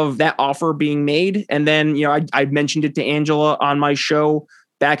of that offer being made. And then, I mentioned it to Angela on my show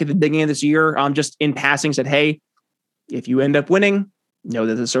back at the beginning of this year, just in passing said, hey, if you end up winning, know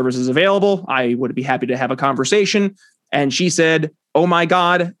that the service is available. I would be happy to have a conversation. And she said, oh my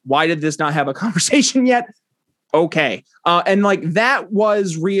God, why did this not have a conversation yet? Okay. And like that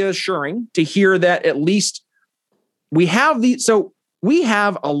was reassuring to hear that at least we have we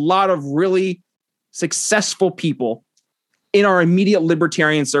have a lot of really successful people in our immediate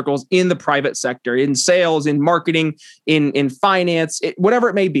libertarian circles, in the private sector, in sales, in marketing, in finance, whatever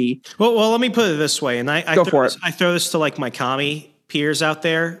it may be. Well, let me put it this way. And I throw this to like my commie peers out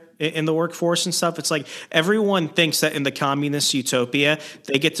there in the workforce and stuff. It's like everyone thinks that in the communist utopia,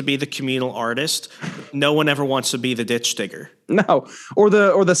 they get to be the communal artist. No one ever wants to be the ditch digger. No. Or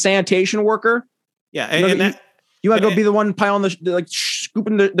the sanitation worker. Yeah. You want to go be the one piling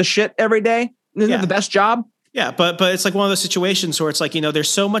scooping the shit every day? Isn't that the best job? Yeah, but it's like one of those situations where it's like, there's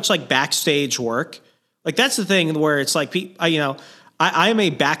so much like backstage work. Like that's the thing where it's like, I'm a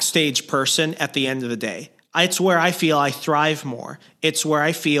backstage person at the end of the day. It's where I feel I thrive more. It's where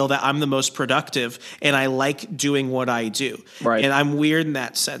I feel that I'm the most productive and I like doing what I do. Right. And I'm weird in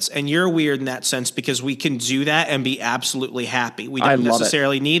that sense. And you're weird in that sense because we can do that and be absolutely happy. We don't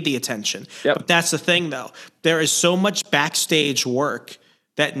necessarily need the attention. Yep. But that's the thing though. There is so much backstage work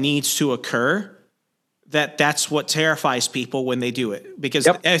that needs to occur that's what terrifies people when they do it, because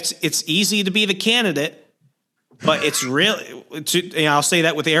it's easy to be the candidate, but it's really, I'll say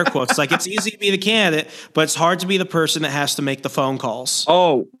that with air quotes, like it's easy to be the candidate, but it's hard to be the person that has to make the phone calls.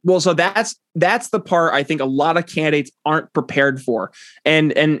 Oh, well, so that's the part I think a lot of candidates aren't prepared for.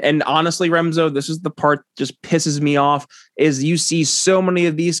 And honestly, Remzo, this is the part just pisses me off, is you see so many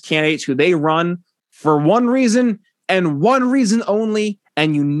of these candidates who they run for one reason and one reason only.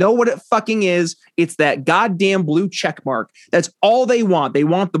 And you know what it fucking is. It's that goddamn blue check mark. That's all they want. They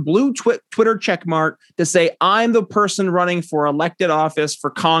want the blue Twitter check mark to say, I'm the person running for elected office for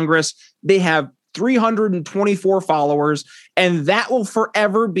Congress. They have 324 followers, and that will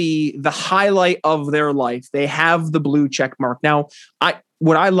forever be the highlight of their life. They have the blue check mark. Now,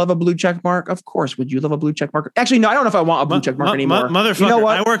 would I love a blue check mark? Of course. Would you love a blue check mark? Actually, no, I don't know if I want a blue check mark anymore. Motherfucker, you know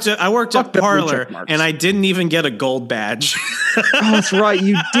what? I worked at Parler, and I didn't even get a gold badge. Oh, that's right.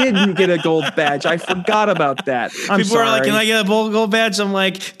 You didn't get a gold badge. I forgot about that. I'm People sorry. are like, can I get a gold badge? I'm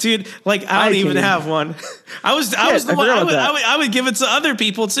like, dude, like I don't even have one. I would give it to other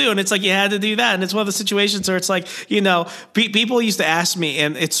people too. And it's like, you had to do that. And it's one of the situations where it's like, people used to ask me,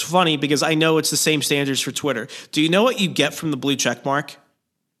 and it's funny because I know it's the same standards for Twitter. Do you know what you get from the blue check mark?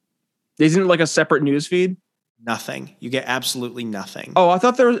 Isn't it like a separate news feed? Nothing. You get absolutely nothing. Oh, I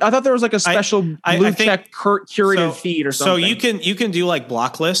thought there was like a special blue check curated feed or something. So you can do like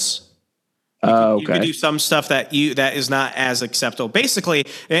block lists. You can do some stuff that is not as acceptable. Basically,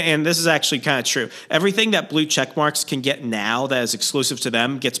 and this is actually kind of true. Everything that blue check marks can get now that is exclusive to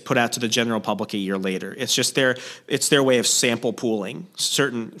them gets put out to the general public a year later. It's just their way of sample pooling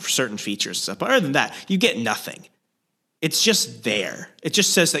certain features and stuff. But other than that, you get nothing. It's just there. It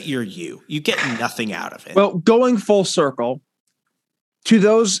just says that you're you. You get nothing out of it. Well, going full circle to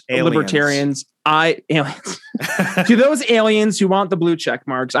those libertarians, to those aliens who want the blue check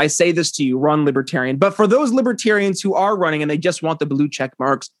marks, I say this to you, run libertarian. But for those libertarians who are running and they just want the blue check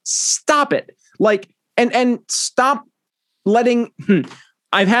marks, stop it. Like, and stop letting,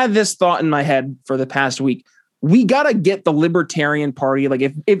 I've had this thought in my head for the past week. We got to get the Libertarian Party. Like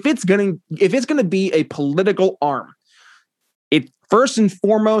if it's going to be a political arm, it first and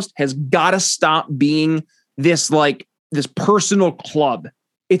foremost has got to stop being this personal club.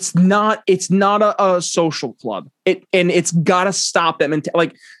 It's not a social club. It's got to stop them. And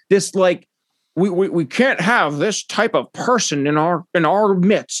we can't have this type of person in our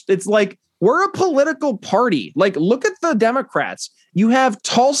midst. It's like, we're a political party. Like, look at the Democrats. You have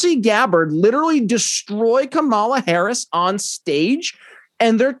Tulsi Gabbard literally destroy Kamala Harris on stage,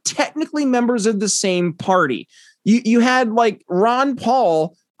 and they're technically members of the same party. You had like Ron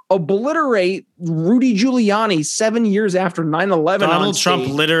Paul obliterate Rudy Giuliani 7 years after 9/11. Donald Trump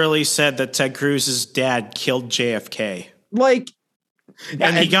literally said that Ted Cruz's dad killed JFK. Like,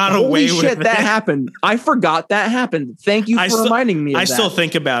 and he got away with it. That happened. I forgot that happened. Thank you for reminding me of that. I still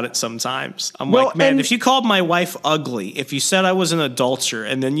think about it sometimes. I'm like, man, if you called my wife ugly, if you said I was an adulterer,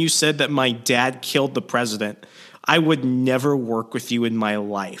 and then you said that my dad killed the president, I would never work with you in my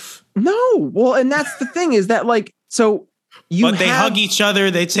life. No. Well, and that's the thing is that they hug each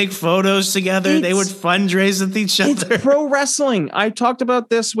other. They take photos together. They would fundraise with each other. It's pro wrestling. I talked about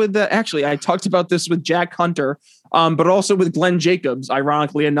this with Jack Hunter, but also with Glenn Jacobs,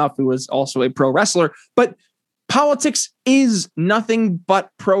 ironically enough, who was also a pro wrestler. But politics is nothing but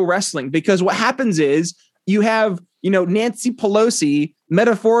pro wrestling, because what happens is you have, Nancy Pelosi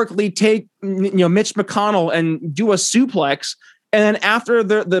metaphorically take, Mitch McConnell and do a suplex. And then after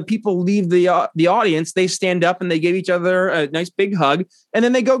the people leave the audience, they stand up and they give each other a nice big hug. And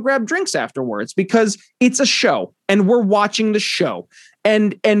then they go grab drinks afterwards because it's a show and we're watching the show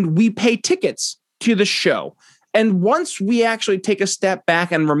and we pay tickets to the show. And once we actually take a step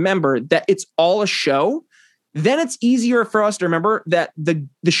back and remember that it's all a show, then it's easier for us to remember that the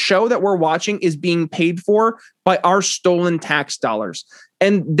show that we're watching is being paid for by our stolen tax dollars.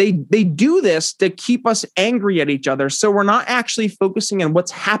 And they do this to keep us angry at each other. So we're not actually focusing on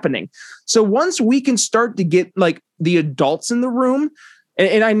what's happening. So once we can start to get like the adults in the room,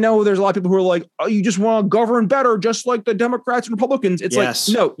 and I know there's a lot of people who are like, oh, you just want to govern better, just like the Democrats and Republicans. It's like,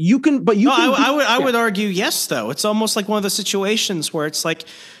 no, you can, but you can. I would argue yes, though. It's almost like one of the situations where it's like,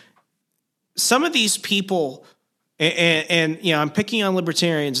 some of these people, and you know, I'm picking on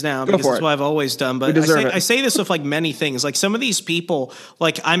libertarians now because that's what I've always done. But I say this with like many things. Like some of these people,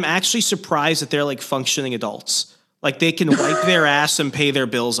 like I'm actually surprised that they're like functioning adults. Like they can wipe their ass and pay their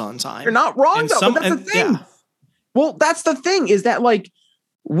bills on time. You're not wrong, though. But that's the thing. Yeah. Well, that's the thing is that like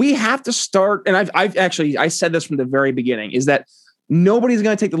we have to start. And I said this from the very beginning is that nobody's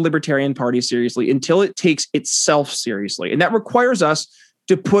going to take the Libertarian Party seriously until it takes itself seriously. And that requires us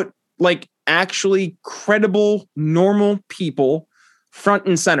to put like actually credible, normal people front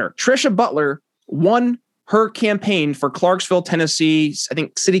and center. Trisha Butler won her campaign for Clarksville, Tennessee, I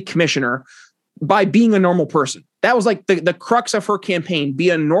think city commissioner, by being a normal person. That was like the crux of her campaign.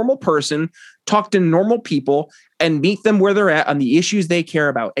 Be a normal person, talk to normal people, and meet them where they're at on the issues they care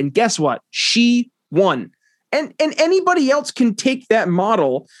about. And guess what? She won. And anybody else can take that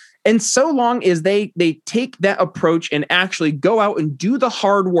model. And so long as they take that approach and actually go out and do the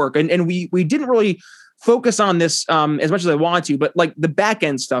hard work, and we didn't really focus on this as much as I wanted to, but like the back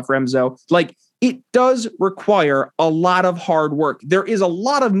end stuff, Remzo, like it does require a lot of hard work. There is a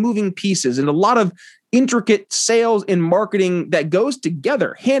lot of moving pieces and a lot of intricate sales and marketing that goes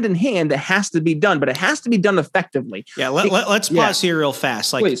together hand in hand that has to be done, but it has to be done effectively. Yeah, let's pause here real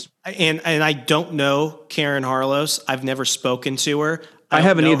fast. Like, please. And I don't know Karen Harlos. I've never spoken to her. I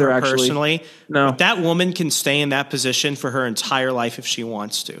haven't either, actually. Personally. No. But that woman can stay in that position for her entire life if she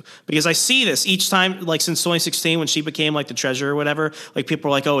wants to. Because I see this each time, like since 2016, when she became like the treasurer or whatever, like people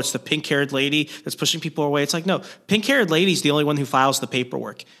are like, oh, it's the pink-haired lady that's pushing people away. It's like, no, pink-haired lady is the only one who files the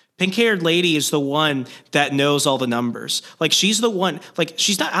paperwork. Pink-haired lady is the one that knows all the numbers. Like she's the one. Like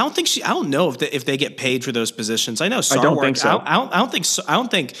she's not. I don't know if they get paid for those positions. I know. I don't think so. I don't think so. I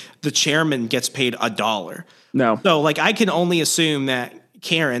don't think the chairman gets paid $1. No. So like I can only assume that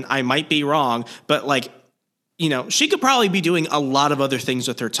Karen, I might be wrong, but like, you know, she could probably be doing a lot of other things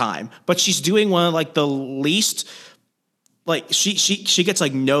with her time, but she's doing one of like the least. Like she gets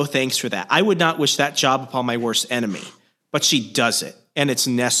like no thanks for that. I would not wish that job upon my worst enemy, but she does it. And it's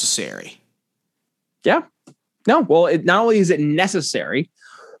necessary. Yeah. No, well, not only is it necessary,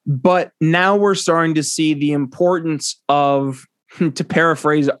 but now we're starting to see the importance of, to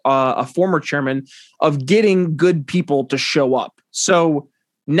paraphrase a former chairman, of getting good people to show up. So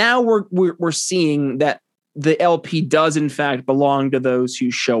now we're seeing that the LP does in fact belong to those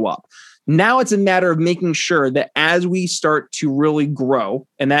who show up. Now it's a matter of making sure that as we start to really grow,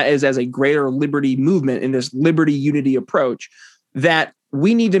 and that is as a greater liberty movement in this liberty unity approach, that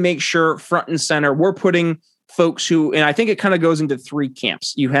we need to make sure front and center we're putting folks who, and I think it kind of goes into three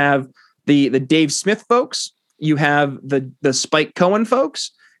camps. You have the Dave Smith folks, you have the Spike Cohen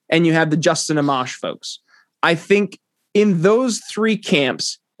folks, and you have the Justin Amash folks. I think in those three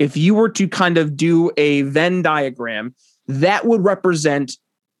camps, if you were to kind of do a Venn diagram, that would represent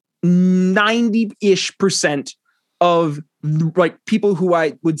 90-ish% of like people who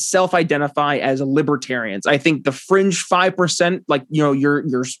I would self-identify as libertarians. I think the fringe 5%, like, you know, your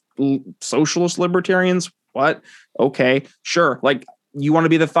socialist libertarians, what? Okay, sure. Like you want to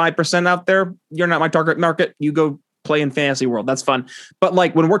be the 5% out there? You're not my target market. You go play in fantasy world. That's fun. But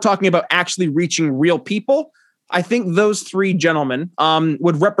like when we're talking about actually reaching real people, I think those three gentlemen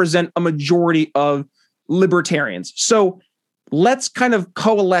would represent a majority of libertarians. So let's kind of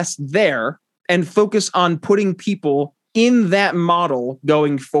coalesce there and focus on putting people in that model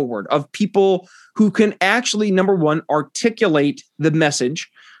going forward of people who can actually, number one, articulate the message.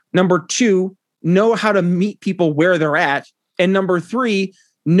 Number two, know how to meet people where they're at. And number three,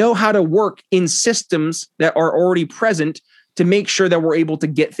 know how to work in systems that are already present to make sure that we're able to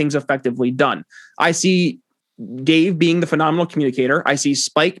get things effectively done. I see Dave being the phenomenal communicator. I see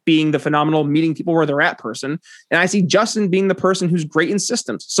Spike being the phenomenal meeting people where they're at person. And I see Justin being the person who's great in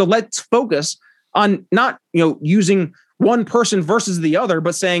systems. So let's focus on not, you know, using one person versus the other,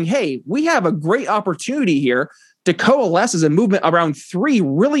 but saying, hey, we have a great opportunity here to coalesce as a movement around three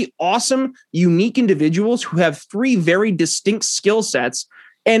really awesome, unique individuals who have three very distinct skill sets.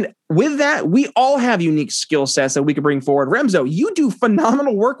 And with that, we all have unique skill sets that we can bring forward. Remzo, you do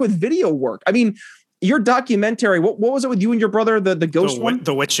phenomenal work with video work. I mean, your documentary, what was it with you and your brother, the ghost one?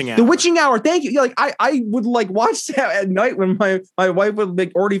 The Witching Hour. The Witching Hour. Thank you. Yeah, like I would like watch that at night when my wife would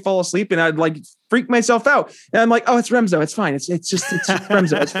like already fall asleep, and I'd like freak myself out. And I'm like, oh, it's Remzo. It's fine. It's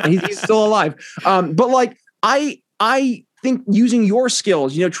Remzo. It's fine. He's still alive. But like I think using your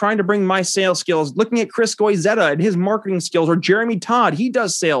skills, trying to bring my sales skills, looking at Chris Goizetta and his marketing skills, or Jeremy Todd, he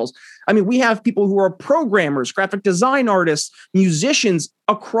does sales. I mean, we have people who are programmers, graphic design artists, musicians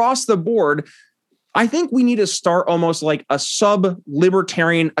across the board. I think we need to start almost like a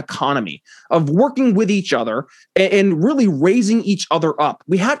sub-libertarian economy of working with each other and really raising each other up.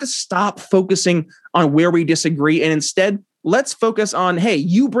 We have to stop focusing on where we disagree, and instead, let's focus on, hey,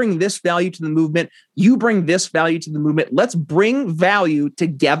 you bring this value to the movement. You bring this value to the movement. Let's bring value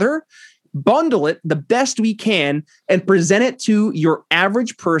together, bundle it the best we can, and present it to your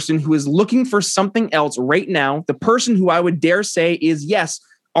average person who is looking for something else right now. The person who I would dare say is, yes,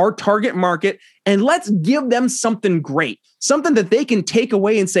 our target market, and let's give them something great, something that they can take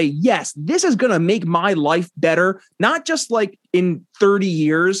away and say, yes, this is going to make my life better, not just like in 30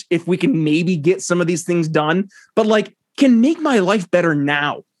 years, if we can maybe get some of these things done, but like can make my life better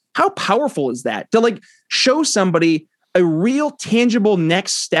now. How powerful is that? To like show somebody a real tangible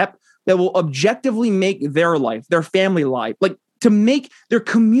next step that will objectively make their life, their family life, like to make their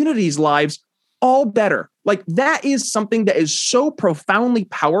community's lives all better. Like that is something that is so profoundly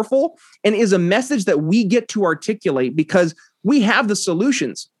powerful and is a message that we get to articulate because we have the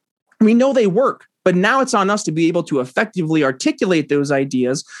solutions. We know they work, but now it's on us to be able to effectively articulate those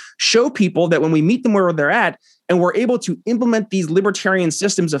ideas, show people that when we meet them where they're at, and we're able to implement these libertarian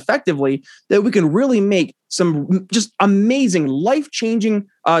systems effectively, that we can really make some just amazing, life-changing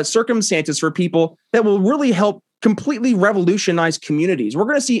circumstances for people that will really help completely revolutionize communities. We're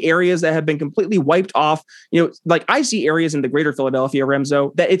going to see areas that have been completely wiped off. Like I see areas in the greater Philadelphia,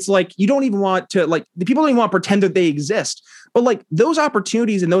 Remzo, that it's like, you don't even want to, like, the people don't even want to pretend that they exist. But like those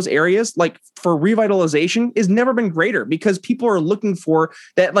opportunities in those areas, like for revitalization, has never been greater because people are looking for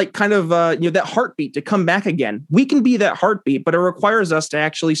that, like kind of, that heartbeat to come back again. We can be that heartbeat, but it requires us to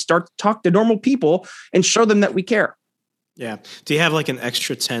actually start to talk to normal people and show them that we care. Yeah. Do you have like an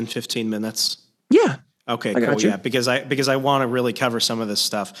extra 10, 15 minutes? Yeah. Okay, cool. Yeah, because I want to really cover some of this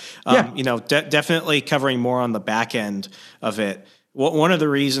stuff. Definitely covering more on the back end of it. One of the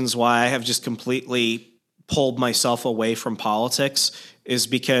reasons why I have just completely pulled myself away from politics is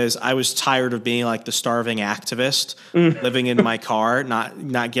because I was tired of being like the starving activist, living in my car,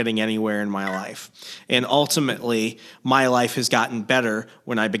 not getting anywhere in my life. And ultimately, my life has gotten better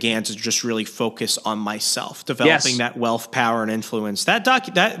when I began to just really focus on myself, developing that wealth, power, and influence. That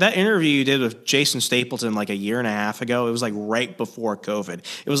interview you did with Jason Stapleton like a year and a half ago, it was like right before COVID.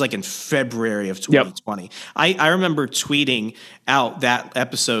 It was like in February of 2020. Yep. I remember tweeting out that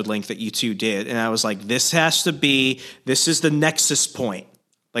episode link that you two did, and I was like, this is the nexus point.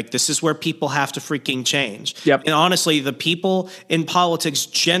 Like, this is where people have to freaking change. Yep. And honestly, the people in politics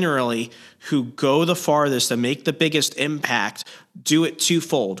generally who go the farthest and make the biggest impact do it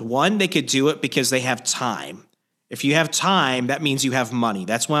twofold. One, they could do it because they have time. If you have time, that means you have money.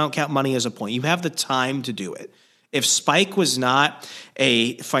 That's why I don't count money as a point. You have the time to do it. If Spike was not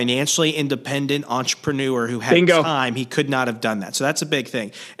a financially independent entrepreneur who had time, he could not have done that. So that's a big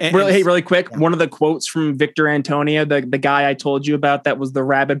thing. Really quick, one of the quotes from Victor Antonio, the guy I told you about that was the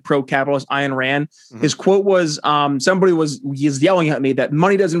rabid pro-capitalist Ayn Rand, his quote was, he's yelling at me that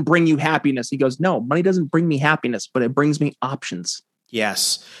money doesn't bring you happiness. He goes, no, money doesn't bring me happiness, but it brings me options.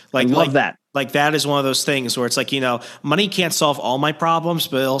 Yes. I love that. Like that is one of those things where it's like, money can't solve all my problems,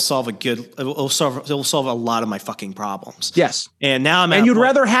 but it'll solve a lot of my fucking problems. Yes. And now and you'd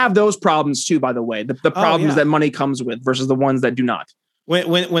rather have those problems too, by the way, the problems that money comes with versus the ones that do not.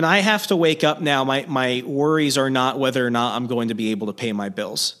 When I have to wake up now, my worries are not whether or not I'm going to be able to pay my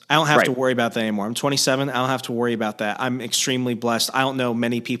bills. I don't have to worry about that anymore. I'm 27. I don't have to worry about that. I'm extremely blessed. I don't know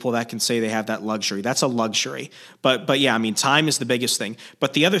many people that can say they have that luxury. That's a luxury. But yeah, I mean, time is the biggest thing.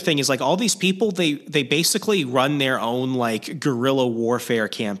 But the other thing is like all these people, they basically run their own like guerrilla warfare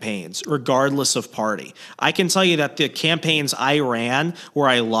campaigns, regardless of party. I can tell you that the campaigns I ran where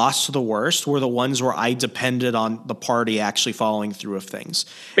I lost the worst were the ones where I depended on the party actually following through with things.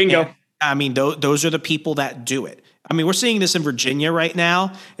 Bingo. And, I mean, those are the people that do it. I mean, we're seeing this in Virginia right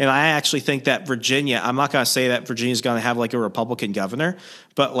now, and I actually think that Virginia, I'm not going to say that Virginia is going to have like a Republican governor,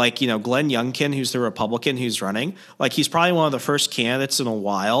 but like, Glenn Youngkin, who's the Republican who's running, like he's probably one of the first candidates in a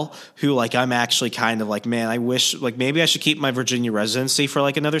while who like, I'm actually kind of like, man, I wish like maybe I should keep my Virginia residency for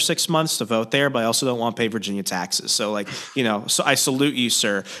like another 6 months to vote there, but I also don't want to pay Virginia taxes. So like, so I salute you,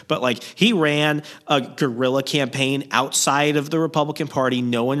 sir. But like he ran a guerrilla campaign outside of the Republican Party.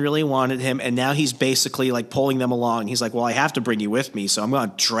 No one really wanted him. And now he's basically like pulling them along. He's like, well, I have to bring you with me. So I'm going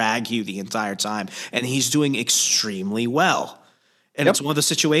to drag you the entire time. And he's doing extremely well. And it's one of the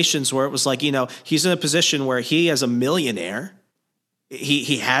situations where it was like, he's in a position where he, as a millionaire,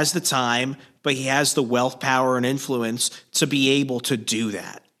 he has the time, but he has the wealth, power, and influence to be able to do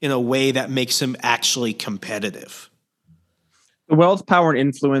that in a way that makes him actually competitive. The wealth, power, and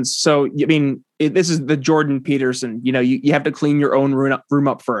influence. So, I mean, this is the Jordan Peterson. You have to clean your own room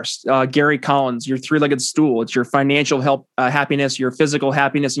up first. Gary Collins, your three-legged stool. It's your financial happiness, your physical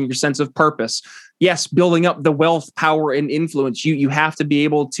happiness, and your sense of purpose. Yes, building up the wealth, power, and influence. You have to be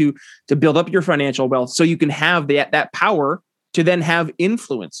able to build up your financial wealth so you can have that power to then have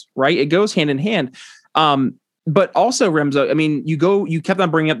influence, right? It goes hand in hand. But also, Remzo, I mean, you kept on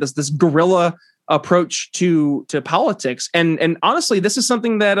bringing up this guerrilla approach to politics. And honestly, this is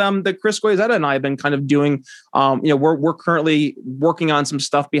something that Chris Goizetta and I have been kind of doing. We're currently working on some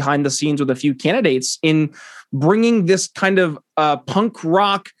stuff behind the scenes with a few candidates in bringing this kind of punk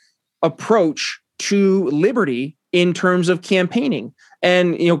rock approach to liberty in terms of campaigning.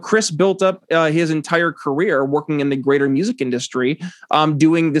 And, Chris built up his entire career working in the greater music industry,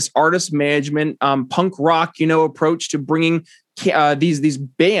 doing this artist management, punk rock, approach to bringing these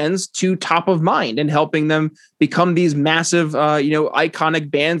bands to top of mind and helping them become these massive,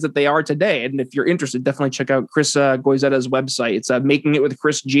 iconic bands that they are today. And if you're interested, definitely check out Chris Goizetta's website. It's Making It with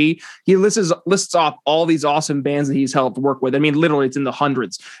Chris G. He lists off all these awesome bands that he's helped work with. I mean, literally, it's in the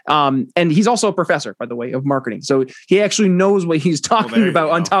hundreds. And he's also a professor, by the way, of marketing. So he actually knows what he's talking about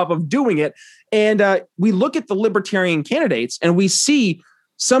on top of doing it. And we look at the libertarian candidates and we see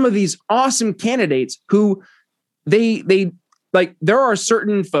some of these awesome candidates who they like, there are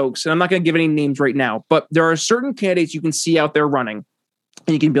certain folks, and I'm not going to give any names right now, but there are certain candidates you can see out there running,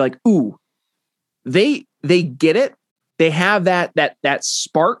 and you can be like, ooh, they get it. They have that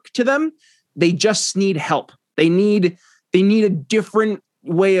spark to them. They just need help. They need a different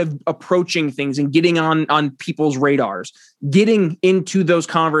way of approaching things and getting on people's radars, getting into those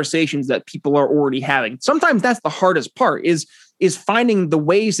conversations that people are already having. Sometimes that's the hardest part is finding the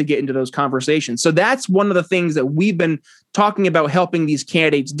ways to get into those conversations. So that's one of the things that we've been talking about helping these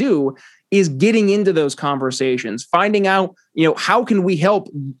candidates do, is getting into those conversations, finding out, how can we help,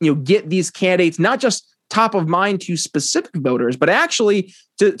 get these candidates not just top of mind to specific voters, but actually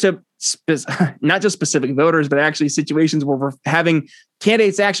not just specific voters, but actually situations where we're having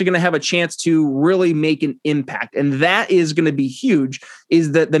candidates actually going to have a chance to really make an impact. And that is going to be huge,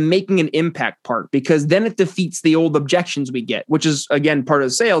 is the making an impact part, because then it defeats the old objections we get, which is, again, part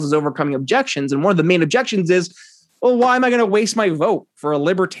of sales is overcoming objections. And one of the main objections is, well, why am I going to waste my vote for a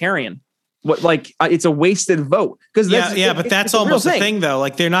libertarian? It's a wasted vote. Because but that's almost a thing, though.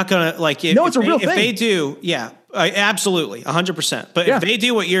 Like, they're not going to it's a real thing. If they do, absolutely, 100%. But if they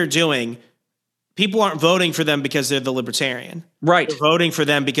do what you're doing, people aren't voting for them because they're the libertarian. Right. They're voting for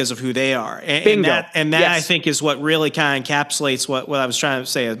them because of who they are. Bingo. And that I think is what really kind of encapsulates what I was trying to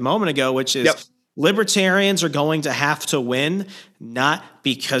say a moment ago, which is libertarians are going to have to win, not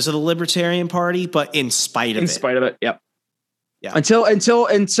because of the Libertarian Party, but in spite of it. In spite of it, yep. Yeah. Until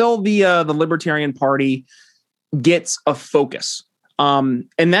the Libertarian Party gets a focus. And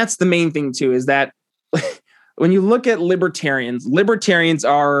that's the main thing too, is that when you look at libertarians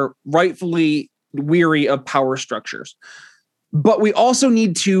are rightfully weary of power structures. But we also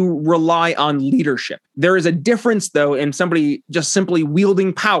need to rely on leadership. There is a difference, though, in somebody just simply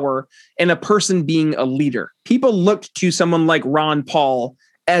wielding power and a person being a leader. People looked to someone like Ron Paul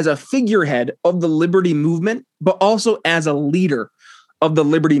as a figurehead of the liberty movement, but also as a leader of the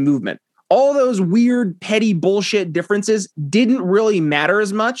liberty movement. All those weird, petty bullshit differences didn't really matter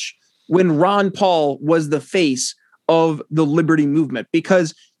as much when Ron Paul was the face of the liberty movement,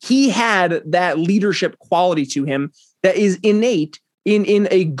 because he had that leadership quality to him that is innate in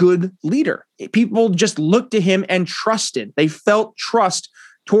a good leader. People just looked to him and trusted. They felt trust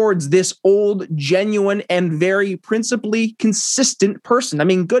towards this old, genuine, and very principally consistent person. I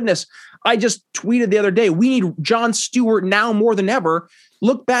mean, goodness, I just tweeted the other day, we need Jon Stewart now more than ever.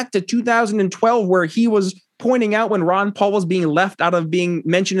 Look back to 2012, where he was pointing out when Ron Paul was being left out of being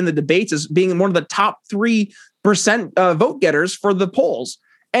mentioned in the debates as being one of the top 3% vote getters for the polls.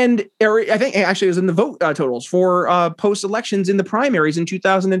 And I think actually it was in the vote totals for post-elections in the primaries in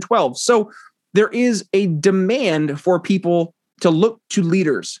 2012. So there is a demand for people to look to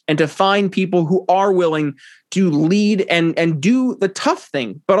leaders and to find people who are willing to lead and do the tough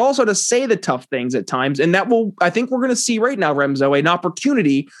thing, but also to say the tough things at times. And I think we're going to see right now, Remzo, an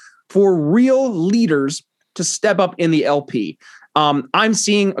opportunity for real leaders to step up in the LP. I'm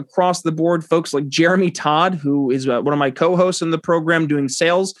seeing across the board folks like Jeremy Todd, who is one of my co-hosts in the program doing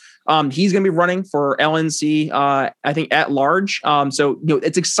sales. He's going to be running for LNC, I think, at large. So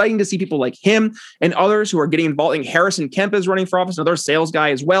it's exciting to see people like him and others who are getting involved. I think Harrison Kemp is running for office, another sales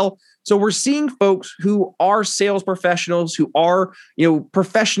guy as well. So we're seeing folks who are sales professionals, who are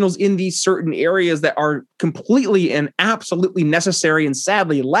professionals in these certain areas that are completely and absolutely necessary and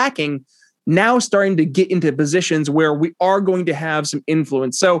sadly lacking, now starting to get into positions where we are going to have some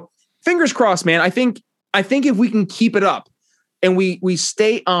influence. So fingers crossed, man. I think if we can keep it up and we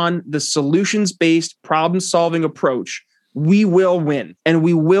stay on the solutions-based problem-solving approach, we will win and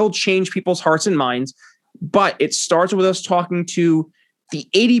we will change people's hearts and minds. But it starts with us talking to the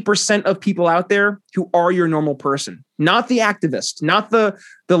 80% of people out there who are your normal person, not the activist, not the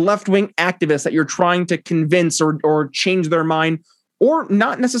left-wing activist that you're trying to convince or change their mind, or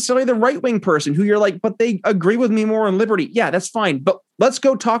not necessarily the right-wing person who you're like, but they agree with me more on liberty. Yeah, that's fine. But let's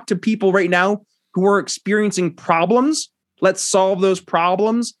go talk to people right now who are experiencing problems. Let's solve those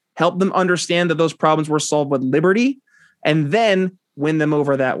problems, help them understand that those problems were solved with liberty, and then win them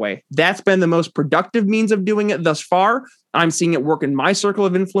over that way. That's been the most productive means of doing it thus far. I'm seeing it work in my circle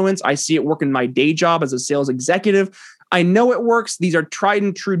of influence. I see it work in my day job as a sales executive. I know it works. These are tried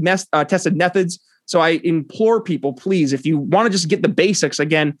and true tested methods. So I implore people, please, if you want to just get the basics,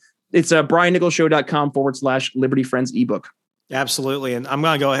 again, it's briannicholsshow.com/Liberty Friends ebook. Absolutely. And I'm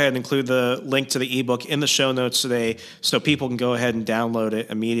going to go ahead and include the link to the ebook in the show notes today so people can go ahead and download it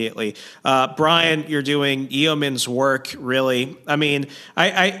immediately. Brian, you're doing yeoman's work, really. I mean,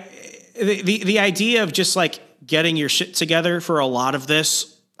 the idea of just like getting your shit together for a lot of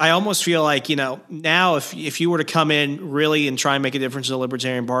this, I almost feel like, now if you were to come in really and try and make a difference in the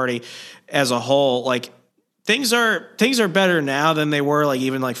Libertarian Party as a whole, like things are better now than they were like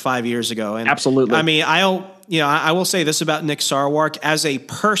even like 5 years ago. And absolutely. I mean, I will say this about Nick Sarwark. As a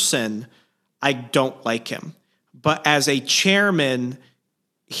person, I don't like him, but as a chairman,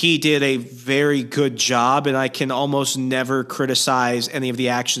 he did a very good job, and I can almost never criticize any of the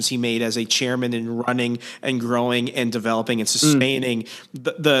actions he made as a chairman in running and growing and developing and sustaining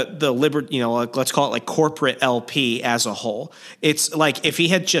the liberty, let's call it like corporate LP as a whole. It's like if he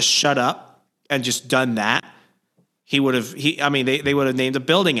had just shut up and just done that, they would have named a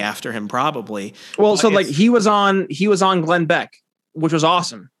building after him probably. Well, so like he was on Glenn Beck, which was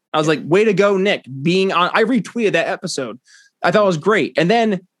awesome. I was like, way to go, Nick, being on. I retweeted that episode. I thought it was great. And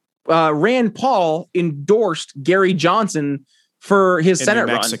then Rand Paul endorsed Gary Johnson for his Senate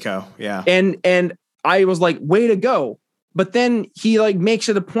run. Mexico. Yeah. And I was like, way to go. But then he like makes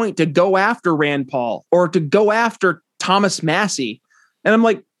it a point to go after Rand Paul or to go after Thomas Massey. And I'm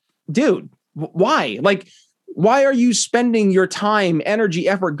like, dude, why? Like, why are you spending your time, energy,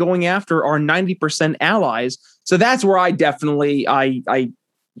 effort going after our 90% allies? So that's where I definitely, I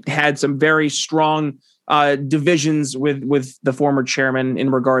had some very strong divisions with the former chairman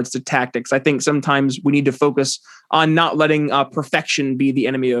in regards to tactics. I think sometimes we need to focus on not letting perfection be the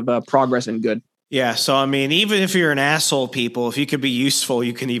enemy of progress and good. Yeah. So, I mean, even if you're an asshole, people, if you could be useful,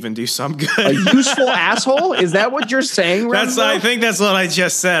 you can even do some good. A useful asshole? Is that what you're saying? I think that's what I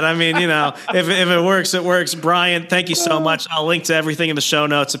just said. I mean, if it works, it works. Brian, thank you so much. I'll link to everything in the show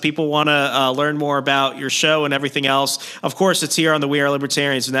notes. If people want to learn more about your show and everything else, of course, it's here on the We Are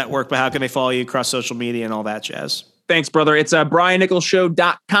Libertarians Network, but how can they follow you across social media and all that jazz? Thanks, brother. It's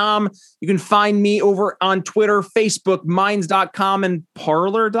briannicholsshow.com. You can find me over on Twitter, Facebook, minds.com, and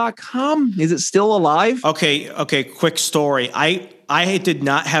parlor.com. Is it still alive? Okay. Quick story. I did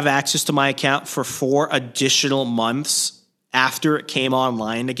not have access to my account for 4 additional months after it came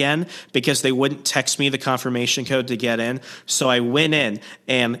online again because they wouldn't text me the confirmation code to get in. So I went in,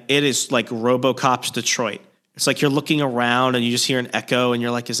 and it is like RoboCop's Detroit. It's like you're looking around and you just hear an echo and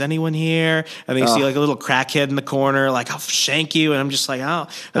you're like, is anyone here? And then you see like a little crackhead in the corner, like, I'll shank you. And I'm just like, I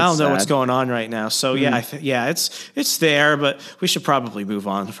don't know what's going on right now. So it's there, but we should probably move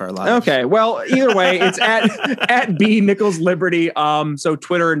on for our lives. Okay. Well, either way, it's at B Nichols Liberty. So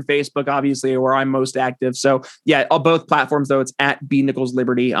Twitter and Facebook, obviously, are where I'm most active. So yeah, on both platforms though, it's at B Nichols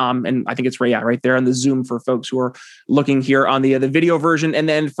Liberty. And I think it's right there on the Zoom for folks who are looking here on the video version. And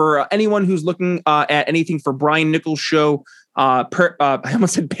then for anyone who's looking at anything for Brian Nichols Show I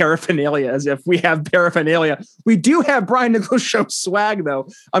almost said paraphernalia, as if we have paraphernalia. We do have Brian Nichols Show swag, though.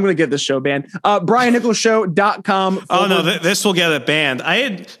 I'm going to get this show banned. BrianNicholsShow.com. Oh, no, this will get it banned.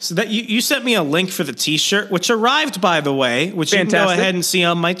 You sent me a link for the t-shirt, which arrived, by the way, which Fantastic. You can go ahead and see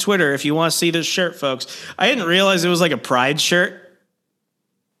on my Twitter if you want to see this shirt, folks. I didn't realize it was like a Pride shirt.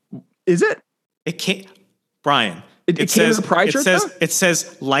 Is it? It can't. Brian. It says Pride shirt, it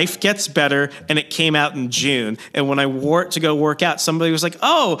says life gets better, and it came out in June. And when I wore it to go work out, somebody was like,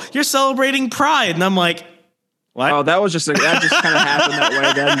 "Oh, you're celebrating Pride," and I'm like, "What?" Oh, that just kind of happened that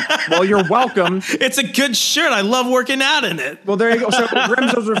way. Then, well, you're welcome. It's a good shirt. I love working out in it. Well, there you go. So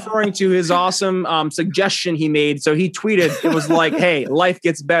Remzo's referring to his awesome suggestion he made. So he tweeted, it was like, "Hey, life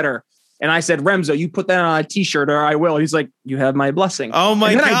gets better." And I said, Remzo, you put that on a t-shirt or I will. He's like, you have my blessing. Oh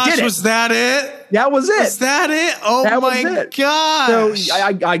my gosh, was that it? That was it. Was that it? Oh that my gosh. So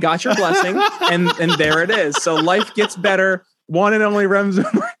I got your blessing and there it is. So life gets better. One and only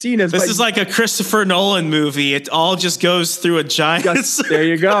Remzo Martinez. This is like a Christopher Nolan movie. It all just goes through a giant. There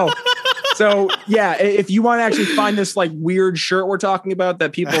you go. So yeah, if you want to actually find this like weird shirt we're talking about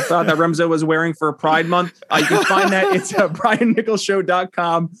that people thought that Remzo was wearing for Pride Month, you can find that. It's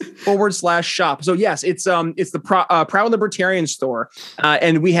BrianNicholsShow.com/shop. So yes, it's the Proud Libertarian store.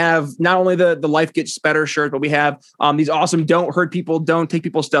 And we have not only the Life Gets Better shirt, but we have these awesome Don't Hurt People, Don't Take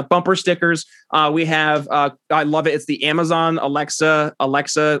People Stuff bumper stickers. We have, I love it. It's the Amazon Alexa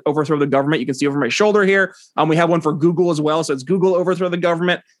overthrow the government. You can see over my shoulder here. We have one for Google as well. So it's Google overthrow the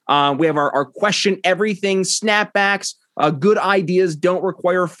government. We have our question everything snapbacks. Good ideas don't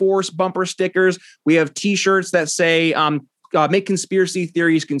require force bumper stickers. We have t-shirts that say make conspiracy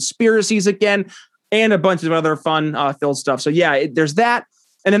theories conspiracies again, and a bunch of other fun filled stuff. So yeah, there's that.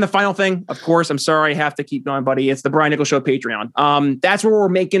 And then the final thing, of course, I'm sorry, I have to keep going, buddy. It's the Brian Nichols Show Patreon. That's where we're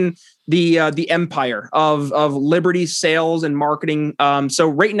making the empire of Liberty sales and marketing. So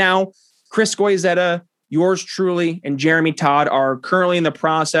right now, Chris Goizetta, yours truly, and Jeremy Todd are currently in the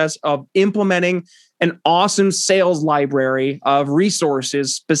process of implementing an awesome sales library of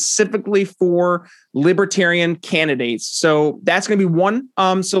resources specifically for libertarian candidates. So that's going to be one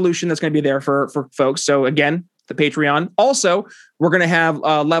solution that's going to be there for folks. So again, the Patreon. Also, we're going to have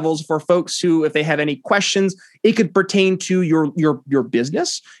levels for folks who, if they have any questions, it could pertain to your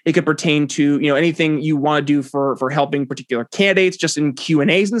business. It could pertain to anything you want to do for helping particular candidates, just in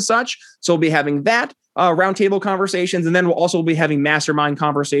Q&As and such. So we'll be having that. Roundtable conversations, and then we'll also be having mastermind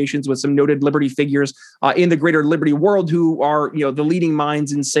conversations with some noted Liberty figures in the greater Liberty world who are the leading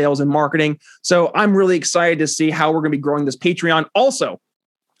minds in sales and marketing. So I'm really excited to see how we're going to be growing this Patreon. Also,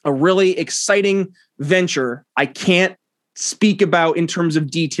 a really exciting venture I can't speak about in terms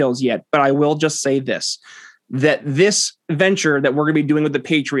of details yet, but I will just say this, that this venture that we're going to be doing with the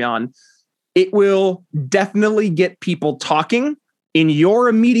Patreon, it will definitely get people talking in your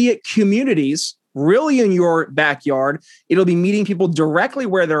immediate communities, really in your backyard. It'll be meeting people directly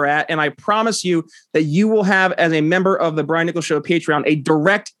where they're at. And I promise you that you will have, as a member of the Brian Nichols Show Patreon, a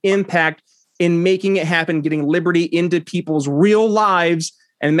direct impact in making it happen, getting liberty into people's real lives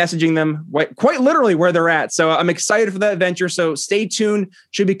and messaging them quite literally where they're at. So I'm excited for that venture. So stay tuned.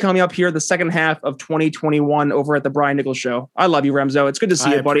 Should be coming up here the second half of 2021 over at the Brian Nichols Show. I love you, Remzo. It's good to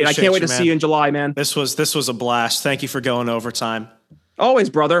see you, buddy. And I can't wait to see you in July, man. This was a blast. Thank you for going overtime. Always,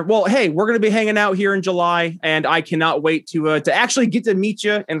 brother. Well, hey, we're going to be hanging out here in July, and I cannot wait to actually get to meet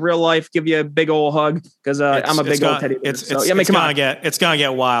you in real life, give you a big old hug, because I'm a big old teddy bear. It's going to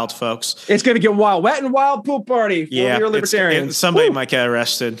get wild, folks. It's going to get wild. Wet and wild pool party for your libertarians. Somebody might get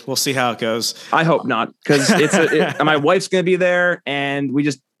arrested. We'll see how it goes. I hope not, because my wife's going to be there, and we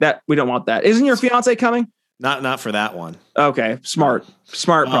don't want that. Isn't your fiance coming? Not for that one. Okay, smart,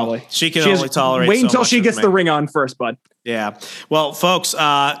 probably. She only tolerate. Wait until she gets the ring on first, bud. Yeah. Well, folks,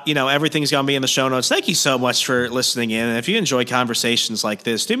 everything's going to be in the show notes. Thank you so much for listening in. And if you enjoy conversations like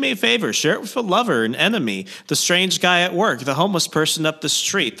this, do me a favor, share it with a lover, an enemy, the strange guy at work, the homeless person up the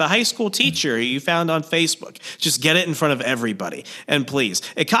street, the high school teacher you found on Facebook. Just get it in front of everybody. And please,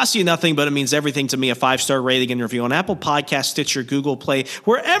 it costs you nothing, but it means everything to me. A 5-star rating and review on Apple Podcasts, Stitcher, Google Play,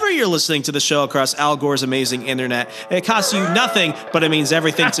 wherever you're listening to the show across Al Gore's amazing internet. It costs you nothing, but it means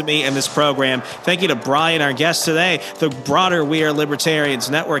everything to me and this program. Thank you to Brian, our guest today, the broader We Are Libertarians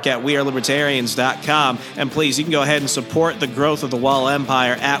network at wearelibertarians.com. And please, you can go ahead and support the growth of the Wall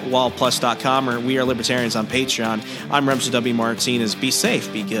Empire at wallplus.com or We Are Libertarians on Patreon. I'm Remzo W. Martinez. Be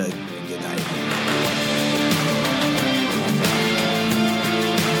safe, be good.